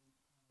with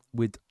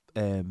Will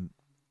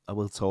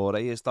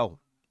Toure is though,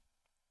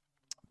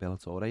 Bilal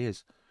Toure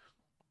is,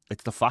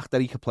 it's the fact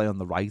that he can play on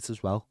the right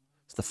as well.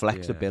 It's the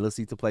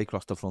flexibility to play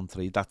across the front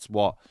three. That's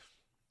what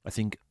I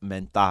think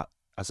meant that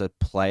as a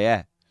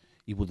player,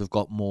 he would have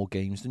got more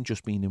games than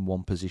just being in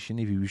one position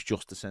if he was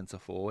just a centre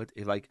forward.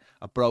 If like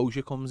a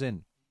Brozier comes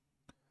in,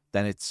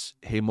 then it's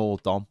him or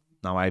Dom.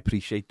 Now I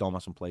appreciate Dom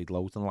hasn't played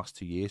loads in the last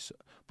 2 years,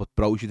 but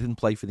Brozier didn't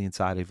play for the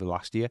entirety of the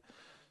last year.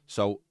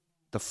 So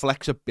the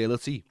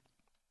flexibility,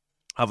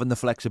 having the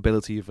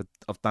flexibility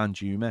of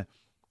Danjuma,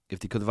 if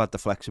they could have had the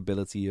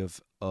flexibility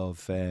of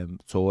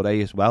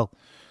Toure as well,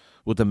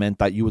 would have meant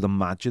that you would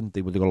imagine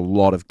they would have got a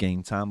lot of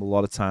game time, a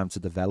lot of time to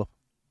develop,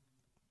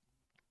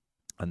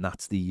 and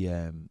that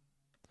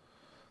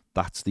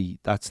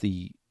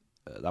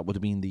would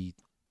have been the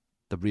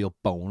real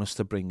bonus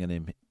to bringing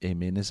him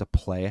in as a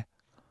player,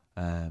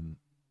 and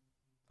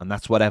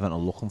that's what Everton are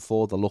looking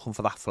for. They're looking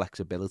for that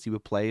flexibility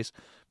with players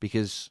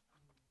because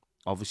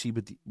obviously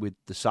with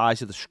the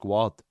size of the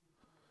squad,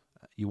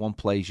 you want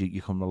players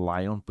you can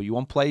rely on, but you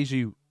want players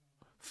who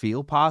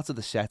feel part of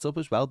the setup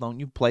as well, don't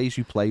you? Players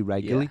who play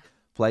regularly,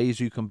 players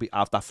who can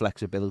have that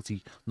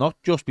flexibility, not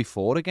just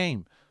before a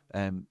game,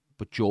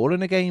 but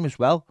during a game as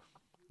well.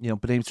 Being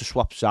able to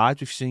swap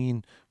sides.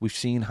 We've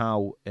seen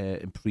how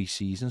in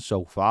pre-season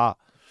so far,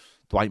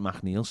 Dwight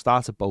McNeil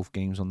started both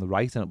games on the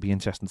right, and it'll be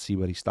interesting to see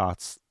where he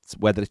starts.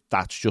 Whether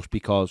that's just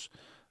because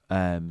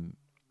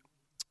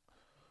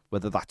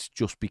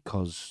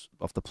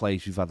of the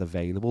players we've had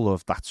available, or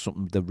if that's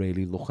something they're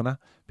really looking at.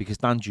 Because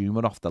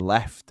Danjuma off the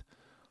left,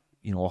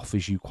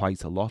 offers you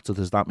quite a lot. So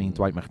does that mean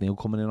Dwight McNeil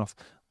coming in off?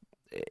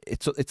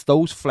 It's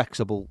those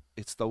flexible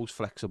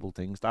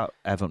things that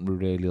Everton were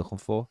really looking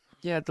for.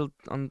 Yeah, but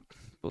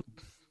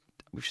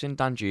we've seen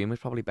Danjuma's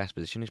probably best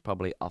position is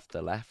probably off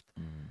the left.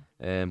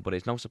 But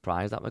it's no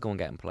surprise that we're going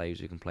getting players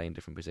who can play in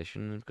different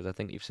positions, because I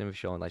think you've seen with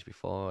Sean Dyche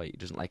before, he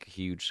doesn't like a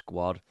huge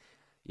squad.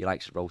 He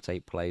likes to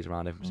rotate players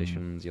around different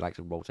positions. He likes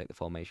to rotate the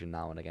formation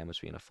now and again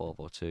between a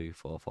 4-4-2,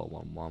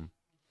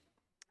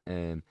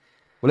 4-4-1-1.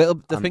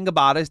 The thing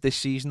about it is this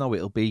season though,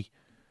 it'll be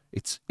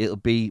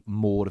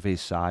more of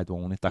his side,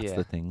 won't it? That's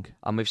the thing.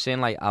 And we've seen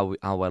like how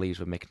well he's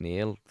with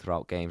McNeil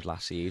throughout games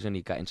last season.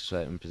 He got into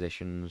certain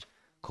positions,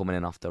 coming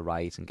in off the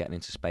right and getting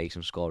into space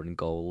and scoring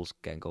goals,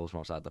 getting goals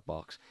from outside the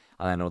box.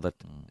 And then other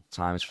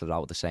times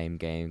throughout the same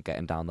game,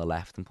 getting down the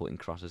left and putting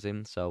crosses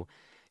in. So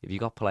if you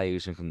got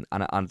players who can,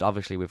 and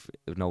obviously with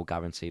no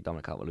guarantee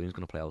Dominic Calvert-Lewin's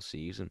going to play all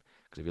season,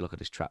 because if you look at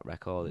his track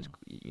record,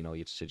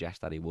 you'd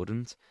suggest that he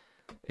wouldn't.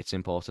 It's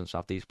important to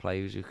have these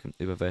players who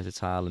are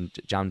versatile, and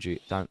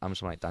I'm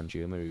someone like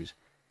Danjuma who's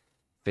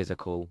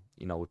physical.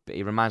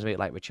 He reminds me of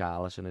like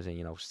Richarlison, as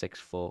in 6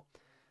 foot,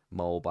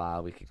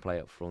 mobile. We can play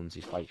up front.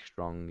 He's quite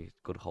strong. He's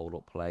good hold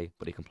up play,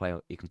 but he can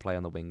play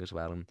on the wing as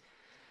well, and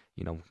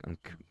and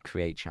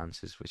create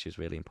chances, which is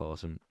really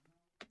important.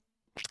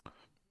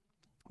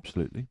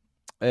 Absolutely.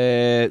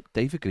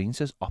 David Green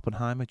says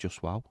Oppenheimer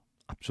just wow.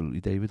 Absolutely,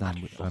 David.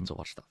 I'd love to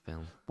watch that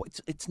film. But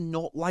it's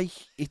not like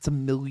it's £1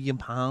 million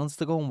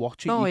to go and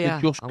watch it. No, you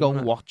could just go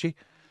and watch it.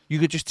 You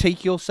could just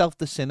take yourself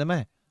to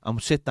cinema and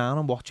sit down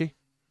and watch it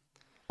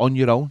on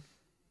your own.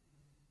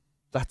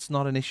 That's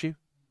not an issue.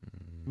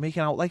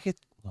 Making out like it.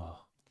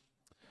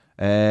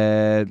 Get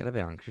a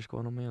bit anxious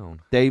going on my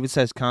own. David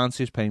says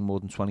Kansi's paying more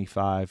than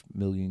 €25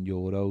 million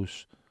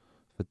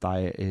for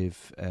Diet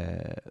if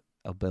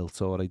a Bill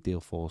Toure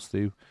deal falls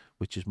through,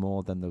 which is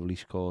more than the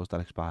release clause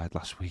that expired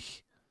last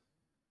week.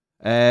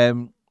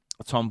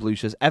 Tom Blue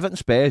says Everton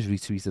Spurs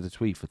retweeted a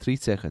tweet for 3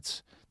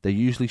 tickets. They're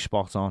usually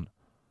spot on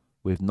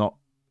with not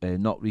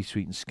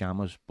retweeting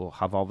scammers, but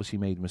have obviously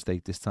made a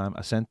mistake this time.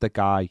 I sent the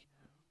guy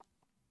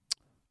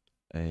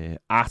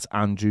at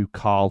Andrew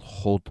Carl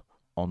Hood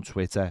on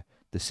Twitter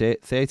the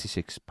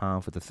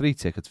 £36 for the 3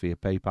 tickets via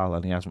PayPal,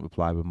 and he hasn't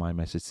replied with my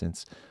message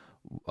since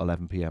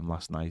 11 p.m.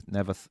 last night.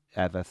 Never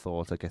ever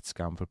thought I'd get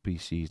scammed for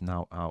pre-season.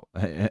 How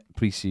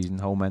pre-season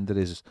home end it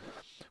is.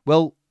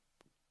 Well,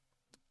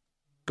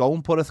 go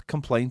and put a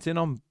complaint in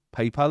on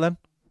PayPal then.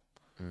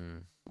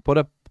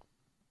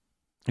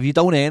 If you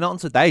don't earn it on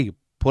today,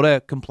 put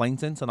a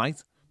complaint in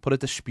tonight. Put a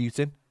dispute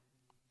in,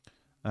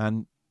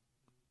 and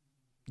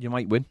you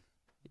might win.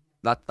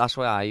 That's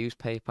why I use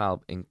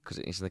PayPal, because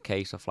it's the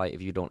case of like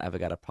if you don't ever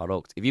get a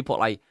product. If you put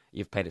like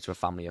you've paid it to a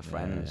family or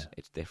friends,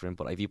 it's different.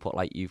 But if you put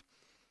like you've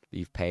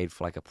paid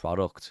for like a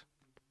product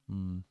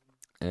and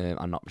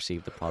not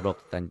received the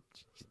product, then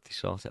they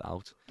sort it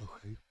out.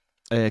 Okay.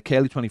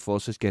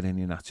 Kaylee24 says get in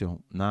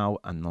Iheanacho now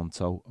and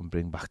Nonto and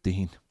bring back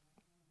Dean.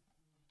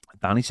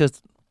 Danny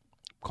says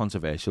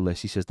controversial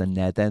list. He says the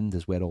Ned end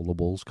is where all the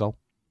balls go.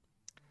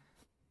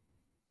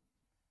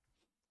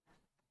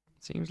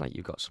 Seems like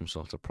you've got some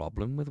sort of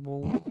problem with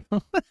Wolves.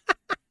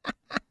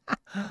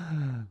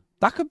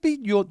 That could be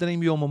the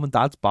name of your mum and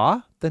dad's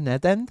bar, the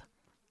Ned End.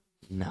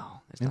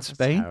 No, In that's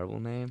Spain? a terrible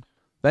name.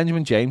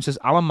 Benjamin James says,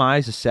 Alan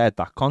Myers has said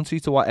that contrary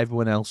to what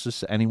anyone else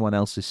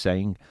is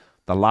saying,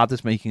 the lad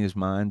is making his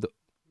mind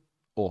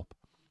up,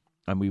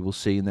 and we will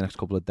see in the next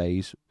couple of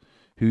days.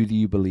 Who do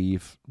you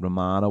believe,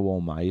 Romano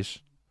or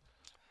Myers?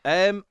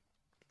 I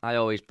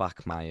always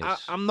back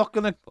Myers. I'm not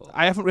gonna.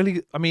 I haven't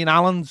really. I mean,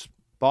 Alan's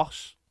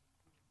boss.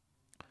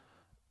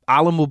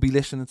 Alan will be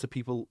listening to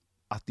people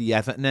at the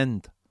Everton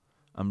end,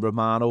 and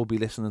Romano will be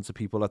listening to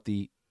people at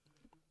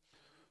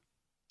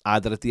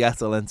either at the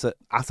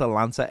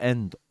Atalanta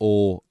end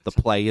or the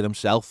player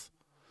himself.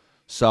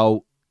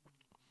 So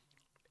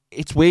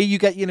it's where you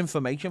get your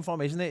information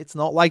from, isn't it? It's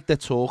not like they're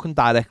talking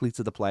directly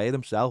to the player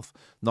himself.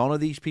 None of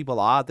these people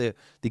are. They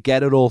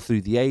get it all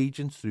through the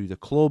agents, through the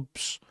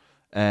clubs.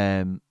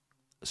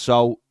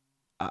 So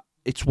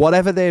it's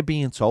whatever they're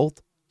being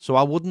told. So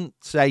I wouldn't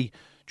say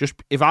just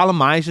if Alan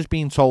Myers is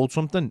being told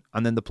something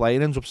and then the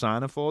player ends up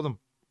signing for them,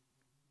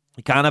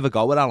 you can't have a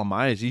go with Alan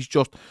Myers.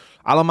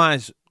 Alan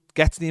Myers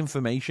gets the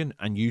information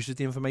and uses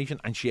the information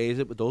and shares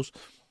it with us.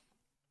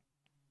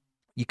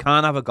 You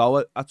can't have a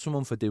go at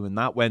someone for doing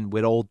that when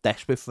we're all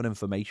desperate for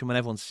information, when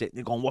everyone's sitting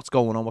there going, what's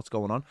going on, what's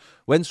going on?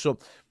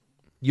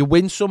 You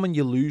win some and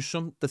you lose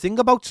some. The thing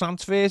about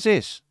transfers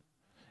is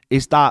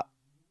that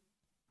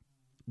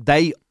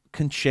they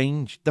can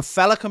change. The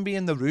fella can be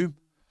in the room.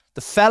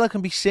 The fella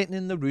can be sitting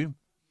in the room.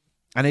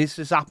 And this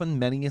has happened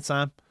many a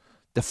time.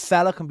 The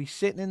fella can be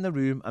sitting in the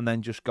room and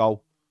then just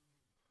go,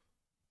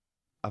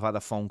 I've had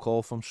a phone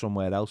call from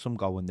somewhere else, I'm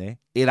going there.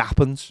 It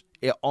happens.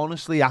 It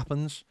honestly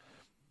happens.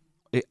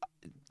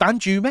 Dan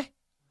Juma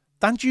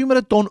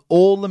had done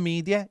all the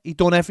media. He'd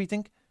done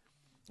everything.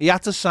 He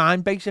had to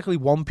sign basically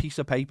one piece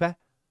of paper.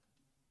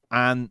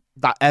 And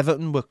that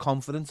Everton were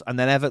confident. And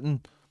then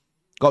Everton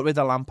got rid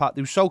of Lampard.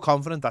 They were so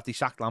confident that they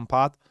sacked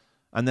Lampard.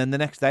 And then the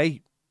next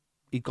day,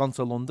 he'd gone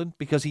to London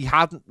because he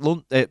hadn't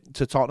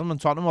to Tottenham.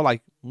 And Tottenham were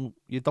like,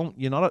 you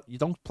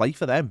don't play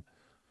for them.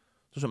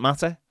 Doesn't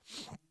matter.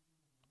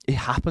 It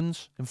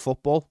happens in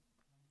football.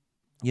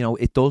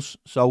 It does.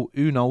 So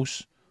who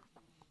knows?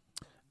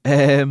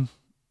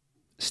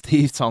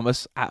 Steve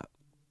Thomas. I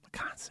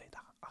can't say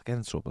that. I'll get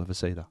in trouble if I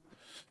say that.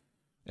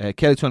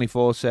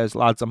 Kelly24 says,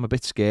 lads, I'm a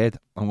bit scared.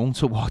 I'm going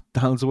to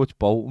down to watch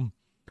Bolton,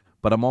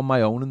 but I'm on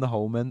my own in the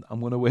home end. I'm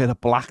going to wear a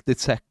black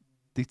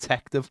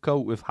detective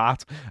coat with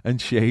hat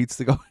and shades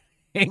to go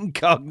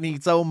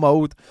incognito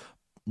mode.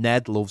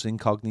 Ned loves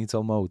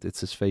incognito mode.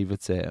 It's his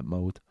favourite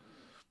mode.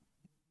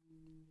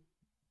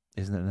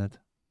 Isn't it, Ned?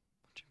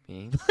 What do you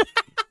mean?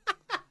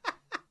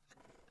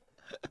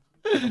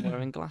 I'm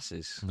wearing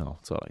glasses. No,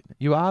 it's all right.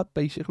 You are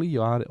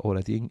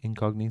already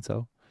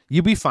incognito.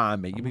 You'll be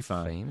fine, mate. You'll be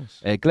fine.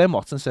 Famous. Glenn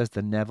Watson says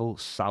the Neville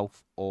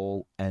South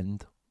All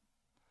End.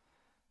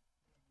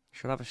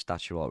 Should have a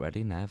statue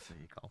already, Nev. There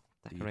you go.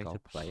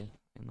 Decorated player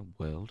in the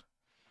world.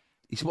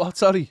 He's what,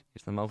 sorry?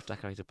 He's the most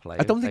decorated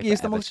player. I don't think he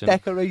is the most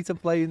decorated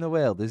player in the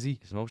world, is he?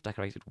 He's the most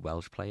decorated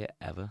Welsh player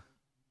ever.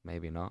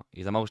 Maybe not.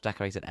 He's the most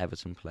decorated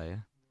Everton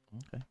player.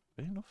 Okay,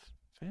 fair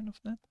enough,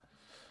 Ned.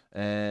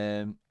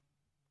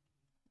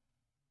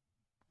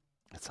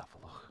 Let's have a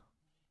look.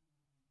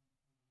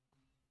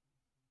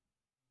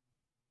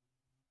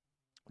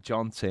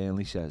 John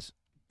Turnley says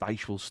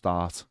Dyche will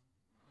start.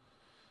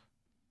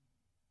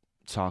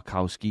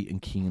 Tarkowski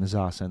and Keane as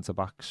our centre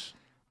backs.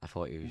 I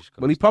thought he was.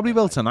 Well, he probably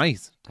will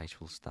tonight. Dyche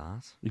will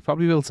start. He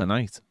probably will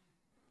tonight.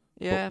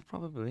 Yeah,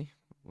 probably.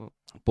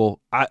 But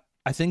I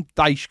think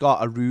Dyche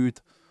got a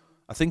rude.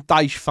 I think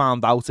Dyche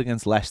found out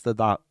against Leicester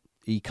that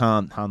he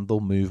can't handle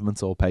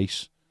movement or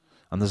pace,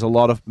 and there's a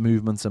lot of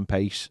movement and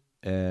pace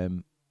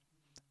in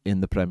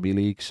the Premier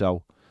League.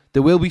 So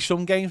there will be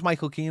some games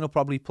Michael Keane will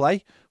probably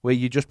play where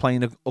you're just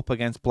playing up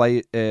against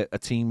a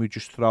team who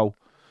just throw,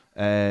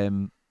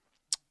 long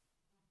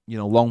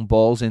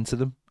balls into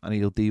them, and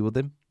he'll deal with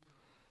them.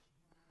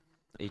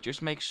 He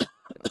just makes,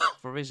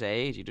 for his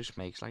age, he just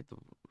makes like the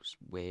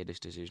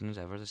weirdest decisions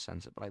ever as a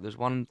centre. Like there's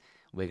one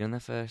Wigan in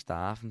the first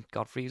half, and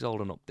Godfrey's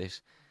holding up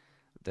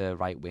the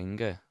right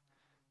winger.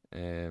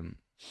 Can't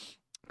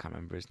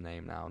remember his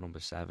name now, number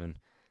 7,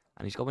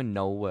 and he's going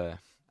nowhere,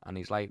 and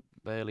he's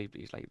barely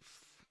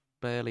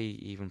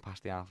even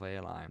past the halfway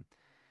line,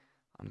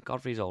 and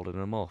Godfrey's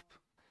holding him up,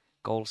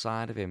 goal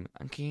side of him,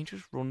 and Keane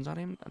just runs at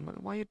him, and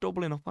why are you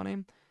doubling up on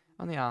him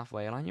on the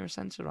halfway line? You're a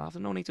centre half,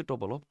 there's no need to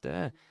double up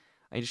there.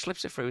 And he just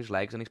slips it through his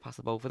legs, and he's past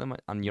the both of them,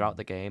 and you're out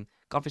the game.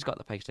 Godfrey's got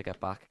the pace to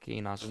get back,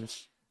 Keane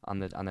hasn't,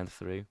 and then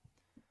through.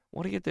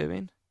 What are you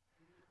doing?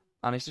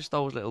 And it's just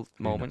those little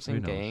moments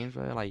in games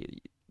where you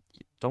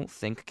don't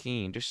think,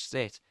 Keane, just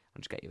sit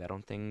and just get your head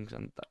on things.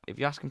 And if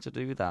you ask him to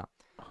do that,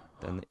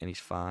 then he's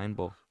fine.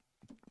 But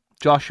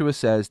Joshua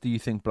says, do you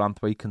think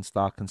Branthwaite can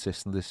start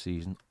consistent this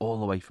season all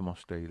the way from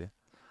Australia?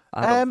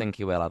 I don't think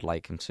he will. I'd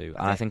like him to, and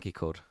I think he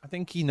could. I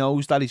think he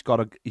knows that he's got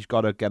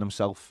to get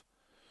himself.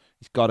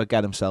 He's got to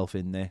get himself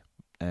in there.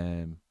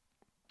 I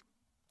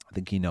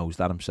think he knows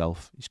that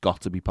himself. He's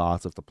got to be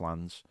part of the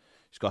plans.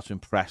 He's got to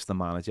impress the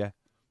manager,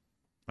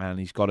 and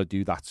he's got to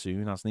do that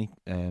soon, hasn't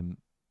he?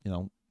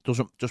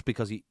 Doesn't just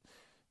because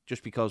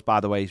by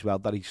the way as well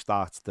that he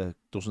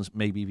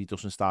maybe if he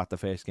doesn't start the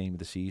first game of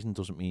the season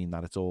doesn't mean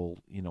that it's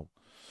all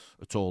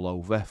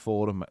over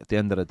for him. At the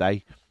end of the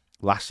day,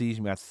 last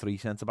season we had 3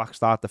 centre backs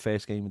start the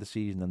first game of the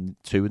season, and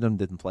 2 of them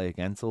didn't play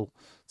again till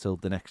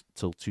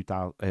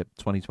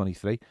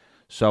 2023.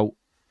 So,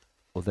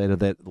 or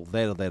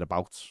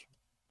thereabouts.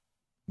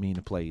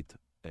 Mina played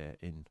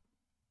in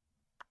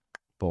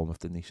Bournemouth,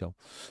 didn't he? So,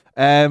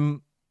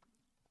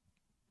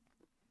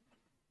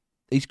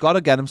 he's got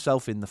to get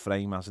himself in the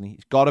frame, hasn't he?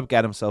 He's got to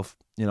get himself,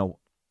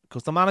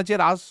 because the manager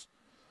has.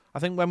 I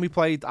think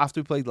after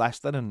we played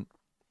Leicester and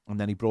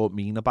then he brought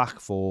Mina back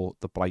for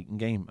the Brighton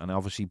game, and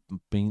obviously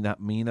being that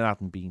Mina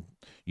hadn't been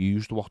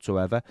used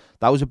whatsoever,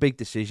 that was a big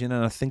decision,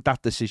 and I think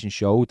that decision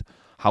showed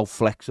how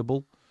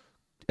flexible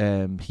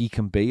he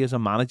can be as a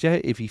manager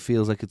if he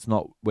feels like it's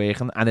not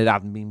working, and it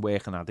hadn't been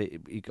working at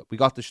it. We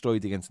got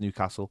destroyed against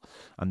Newcastle,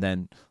 and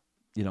then,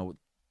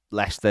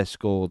 Leicester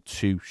scored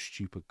 2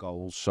 stupid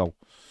goals, so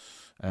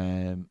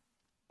we'll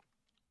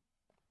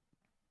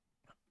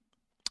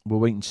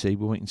wait and see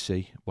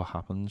what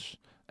happens.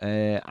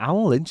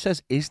 Alan Lynch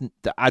says,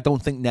 I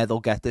don't think Ned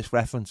will get this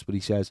reference, but he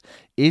says,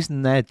 is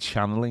Ned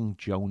channeling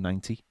Joe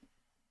 90?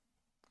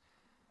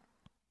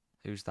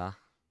 Who's that?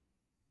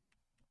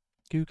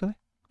 Google it.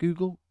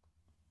 Google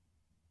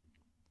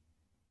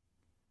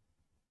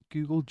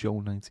Joe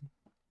 90.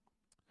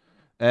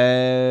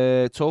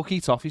 Torquay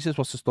Toffee says,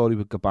 what's the story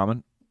with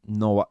Gabaman?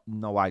 No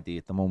idea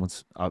at the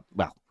moment.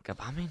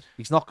 Gabaman?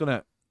 He's not going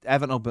to...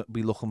 Everton will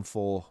be looking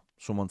for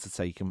someone to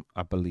take him,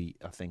 I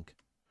think.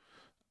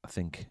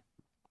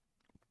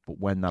 But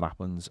when that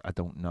happens, I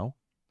don't know.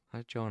 How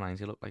does Joe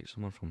 90 look like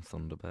someone from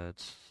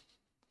Thunderbirds?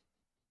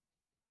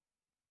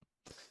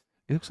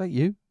 He looks like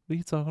you. What are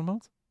you talking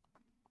about?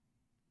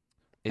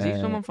 Is he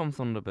someone from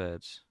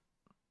Thunderbirds?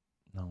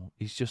 No,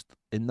 he's just...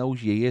 In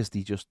those years,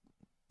 they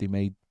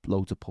made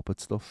loads of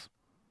puppet stuff.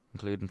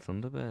 Including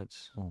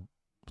Thunderbirds? Oh,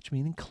 what do you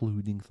mean,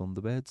 including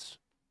Thunderbirds?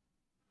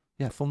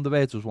 Yeah,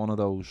 Thunderbirds was one of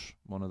those.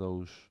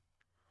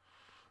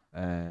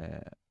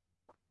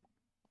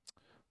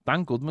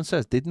 Dan Goodman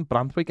says, didn't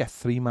Brandway get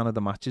 3 man of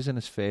the matches in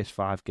his first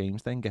 5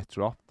 games, then get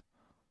dropped?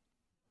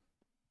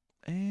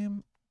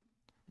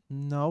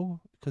 No,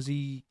 because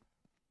he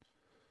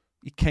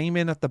came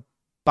in at the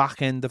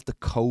back end of the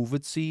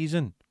COVID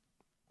season,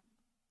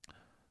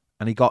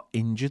 and he got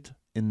injured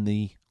in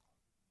the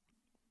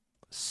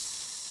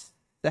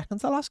third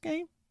to last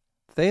game,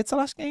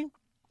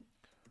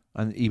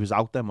 and he was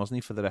out then, wasn't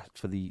he, for the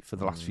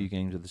last few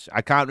games of this?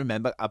 I can't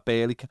remember. I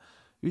barely.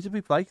 Who did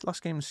we play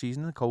last game of the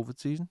season in the COVID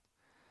season?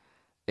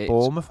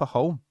 Bournemouth at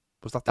home.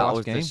 Was that the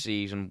last game? That was the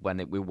season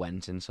when we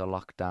went into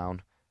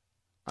lockdown,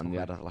 and we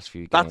had the last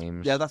few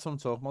games. Yeah, that's what I'm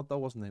talking about, though,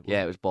 wasn't it?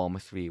 Yeah, it was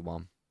Bournemouth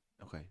 3-1.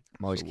 Okay.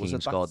 Moise Keane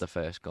scored the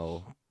first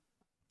goal.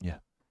 Yeah.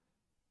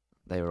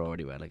 They were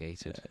already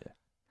relegated.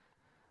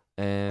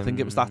 Yeah. I think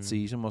it was that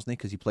season, wasn't it?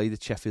 Because he played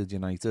at Sheffield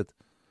United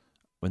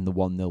when the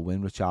 1-0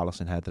 win with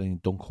Richarlison header, and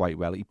he'd done quite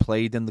well. He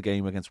played in the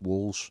game against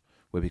Wolves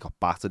where we got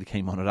battered. He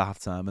came on at half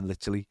time and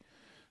literally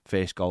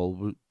first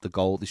goal, they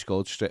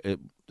scored straight.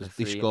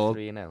 They scored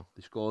 3-0.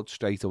 They scored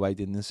straight away,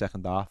 didn't, in the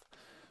second half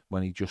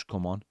when he just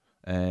come on.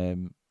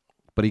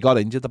 But he got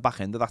injured at the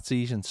back end of that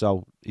season,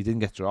 so he didn't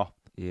get dropped.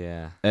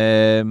 Yeah.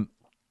 And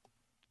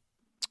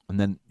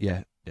then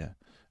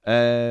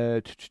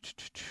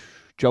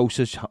Joe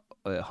says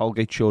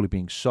Holgate surely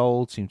being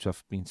sold, seems to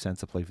have been sent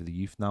to play for the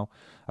youth now.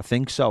 I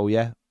think so.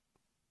 Yeah.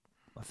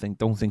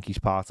 Don't think he's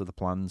part of the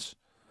plans.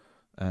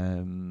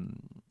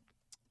 Anthony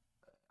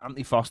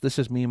Foster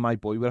says, me and my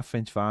boy were at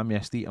Finch Farm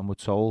yesterday and were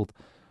told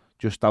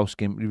just how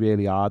skimpy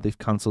really are. They've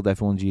cancelled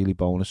everyone's yearly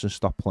bonus and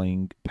stopped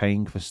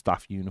paying for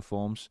staff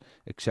uniforms,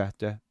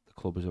 etc. The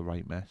club is a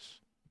right mess.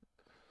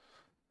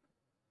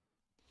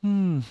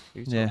 Who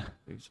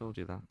told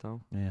you that,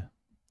 though?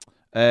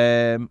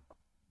 Yeah.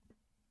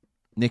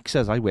 Nick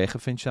says, I work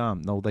at Finch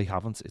Farm. No, they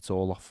haven't. It's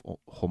all off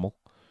Hummel.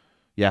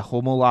 Yeah,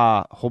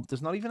 Hummel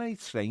there's not even any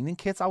training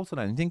kit out or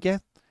anything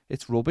yet.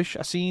 It's rubbish.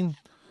 I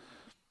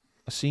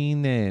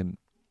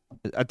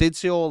did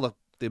see all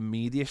the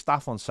media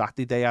staff on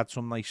Saturday. They had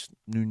some nice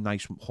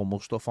Hummel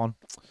stuff on.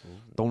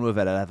 Don't know if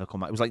it'll ever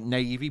come out. It was like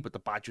navy, but the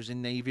badge was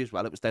in navy as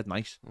well. It was dead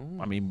nice.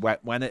 I mean,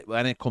 when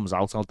it comes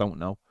out, I don't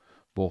know.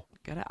 But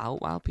get it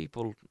out while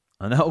people.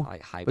 I know.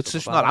 But it's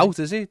just not out,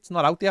 is it? It's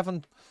not out. They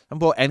haven't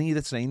bought any of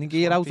the training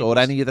gear out or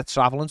any of the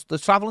travelling. The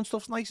travelling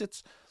stuff's nice.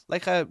 It's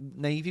like a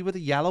navy with a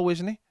yellow,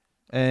 isn't it?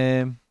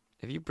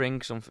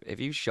 If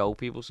you show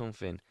people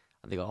something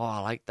and they go, "Oh, I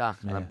like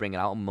that," and then bring it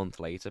out a month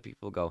later,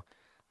 people go,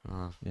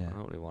 "Oh, I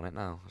don't really want it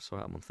now. I saw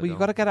it a month ago." Well, you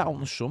got to get it out in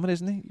the summer,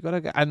 isn't it? You got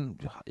to get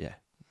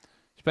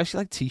especially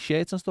like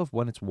t-shirts and stuff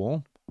when it's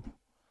warm. You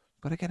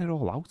got to get it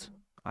all out.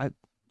 I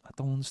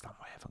don't understand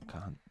why everyone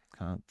can't.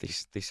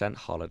 They sent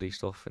holiday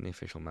stuff in the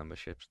official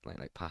memberships,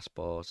 like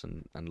passports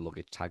and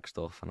luggage tag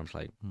stuff, and I'm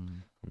like,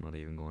 I'm not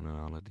even going on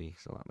holiday,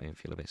 so that made me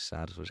feel a bit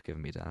sad. So I was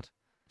giving me dad.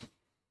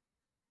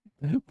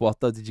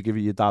 What though? Did you give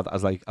it your dad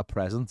as like a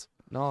present?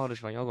 No,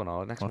 just when you're going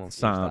on next month.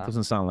 You That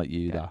doesn't sound like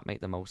you. yeah, That. make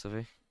the most of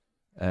it.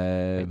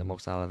 Make the Um,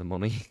 most out of the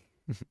money.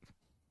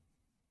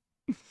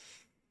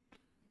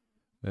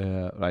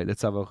 right,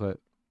 let's have a look.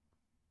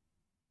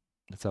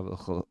 Let's have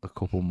a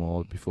couple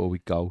more before we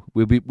go.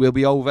 We'll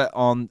be over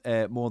on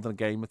More Than a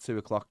Game at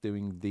 2:00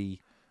 doing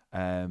the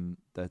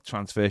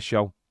transfer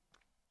show,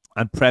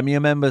 and Premier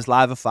members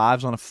live at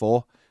 5's on a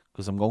 4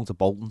 because I'm going to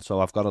Bolton, so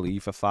I've got to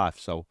leave for 5.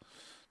 So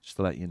just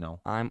to let you know,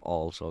 I'm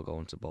also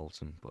going to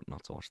Bolton, but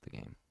not to watch the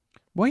game.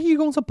 why are you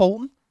going to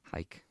Bolton?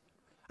 Hike.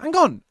 Hang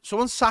on. So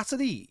on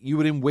Saturday you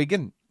were in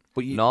Wigan,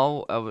 but you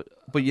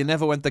but you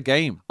never went to the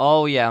game.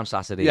 Oh yeah, on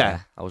Saturday.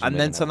 Yeah. I was. And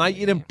then tonight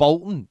you're in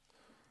Bolton.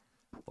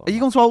 Bolton. Are you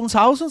going to Bolton's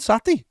house on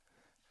Saturday?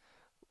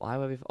 Why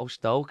were we? Oh,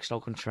 Stoke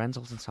on Trent,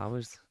 Alton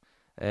Towers.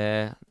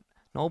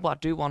 No, but I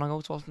do want to go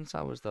to Alton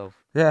Towers though.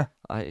 Yeah.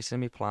 It's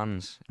in my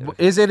plans.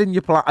 Is it in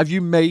your plan? Have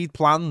you made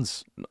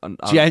plans?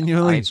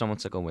 Genuinely? I need someone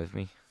to go with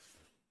me.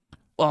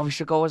 Well, we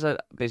should go as a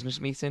business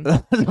meeting.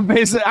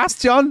 Ask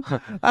John.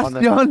 Ask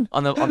John.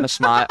 On the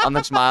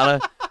smiler.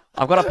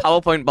 I've got a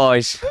PowerPoint,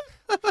 boys.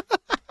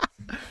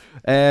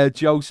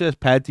 Joe says,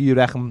 Ped, do you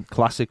reckon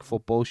classic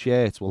football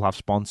shirts will have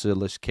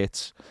sponsorless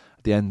kits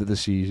at the end of the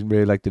season?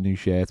 Really like the new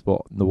shirts,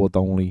 but they would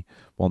only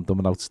want them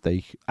without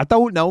stake. I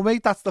don't know,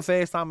 mate. That's the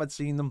first time I'd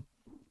seen them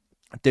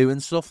doing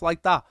stuff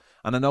like that.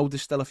 And I know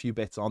there's still a few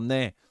bits on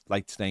there,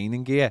 like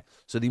training gear.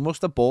 So they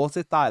must have bought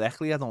it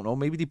directly. I don't know.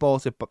 Maybe they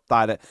bought it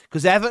direct.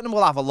 Because Everton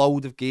will have a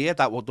load of gear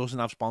that doesn't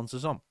have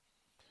sponsors on.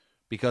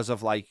 Because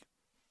of like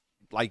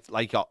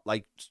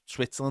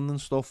Switzerland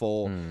and stuff,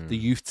 or the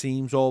youth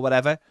teams or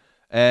whatever.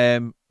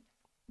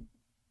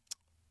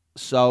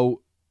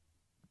 So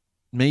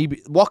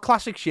maybe what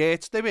classic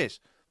shirts do is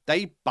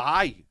they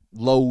buy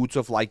loads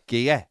of like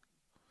gear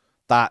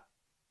that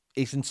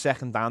isn't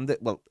second hand.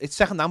 Well, it's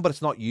second hand, but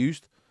it's not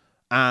used,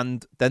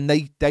 and then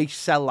they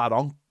sell that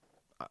on.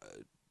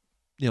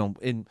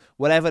 In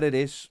whatever it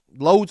is,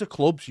 loads of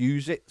clubs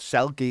use it,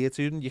 sell gear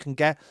to them. You can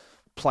get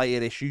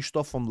player issue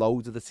stuff from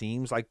loads of the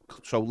teams,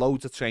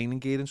 loads of training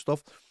gear and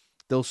stuff.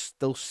 They'll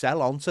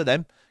sell onto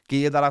them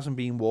gear that hasn't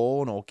been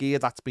worn or gear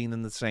that's been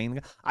in the training.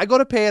 I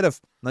got a pair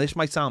of, now this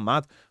might sound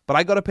mad, but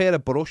I got a pair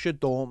of Borussia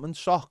Dortmund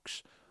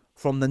socks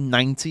from the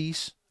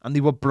 90s, and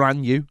they were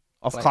brand new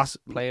of class.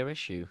 Player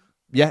issue?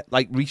 Yeah,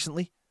 like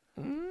recently.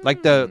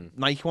 Like the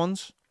Nike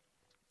ones.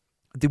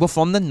 They were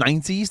from the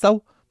 90s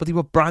though, but they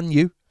were brand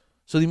new.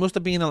 So they must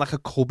have been in like a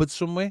cupboard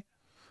somewhere.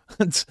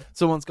 And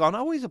someone's gone,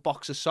 oh, here's a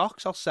box of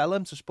socks. I'll sell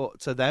them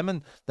to them,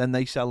 and then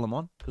they sell them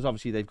on because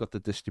obviously they've got the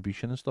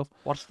distribution and stuff.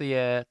 What's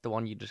the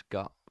one you just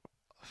got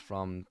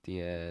from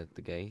the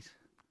gate?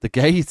 The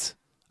gate.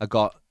 I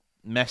got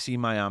Messi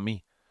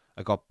Miami.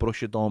 I got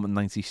Borussia Dortmund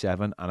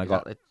 97, and I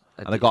got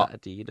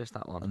Adidas.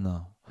 That one.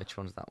 No. Which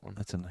one's that one?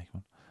 That's a nice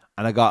one.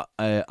 And I got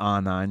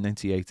R9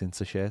 98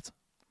 Inter shirt.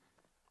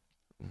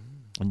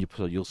 And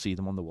you'll see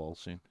them on the wall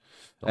soon.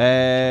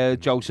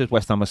 Joe says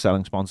West Ham are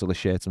selling sponsorless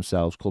shirts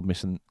themselves. Club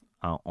missing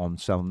out on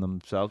selling them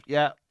themselves.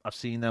 Yeah, I've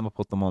seen them. I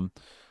put them on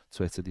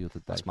Twitter the other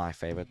day. That's my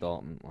favourite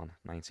Dortmund one,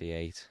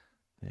 98.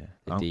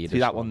 Yeah. See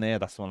that one there?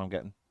 That's the one I'm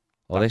getting.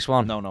 Oh, this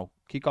one? No.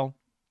 Keep going.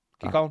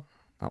 Keep going.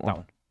 That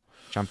one.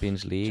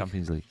 Champions League.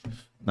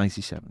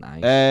 97.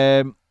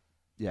 Nice.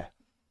 Yeah.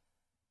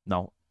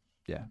 No.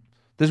 Yeah.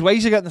 There's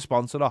ways of getting the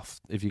sponsor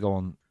off if you go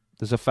on.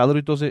 There's a fella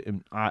who does it.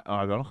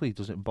 Ironically, he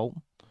does it in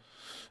Bolton.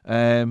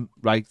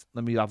 Right.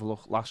 Let me have a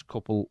look. Last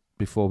couple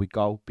before we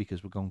go,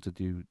 because we're going to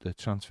do the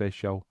transfer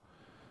show,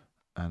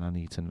 and I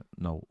need to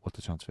know what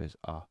the transfers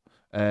are.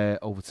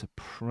 Over to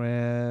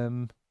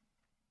Prem.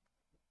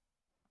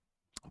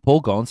 Paul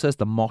Gorn says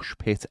the mosh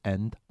pit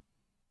end.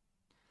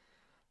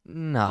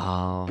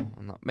 No,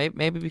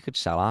 maybe we could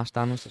sell our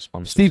stands to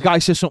sponsors. Steve Guy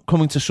says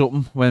coming to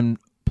something when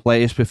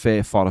players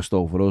prefer Forest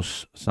over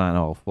us. Sign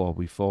off while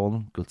we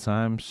fallen. Good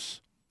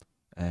times.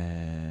 I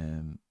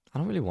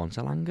don't really want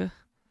Elanga.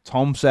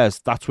 Tom says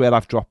that's where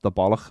I've dropped the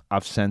bollock.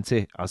 I've sent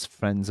it as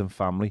friends and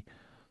family,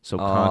 so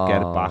can't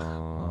get it back.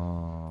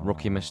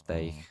 Rookie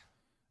mistake.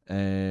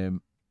 Jay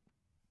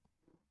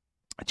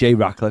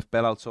Ratcliffe,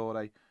 Bilal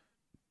Toure.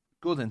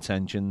 Good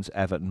intentions,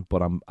 Everton,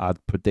 but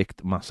I'd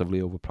predict massively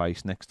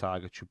overpriced. Next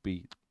target should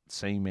be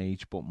same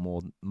age, but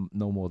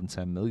no more than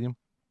 10 million.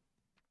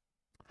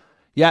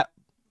 Yeah,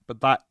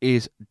 but that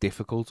is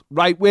difficult.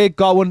 Right, we're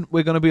going.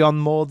 We're going to be on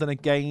More Than a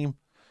Game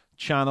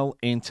channel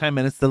in 10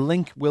 minutes. The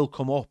link will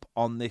come up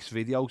on this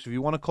video, so if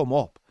you want to come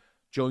up,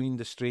 join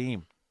the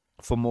stream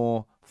for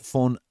more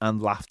fun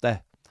and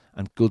laughter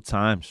and good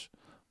times,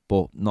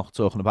 but not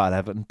talking about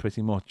Everton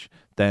pretty much,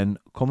 then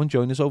come and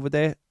join us over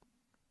there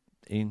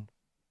in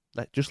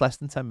just less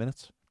than 10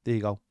 minutes. There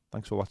you go.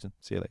 Thanks for watching.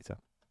 See you later.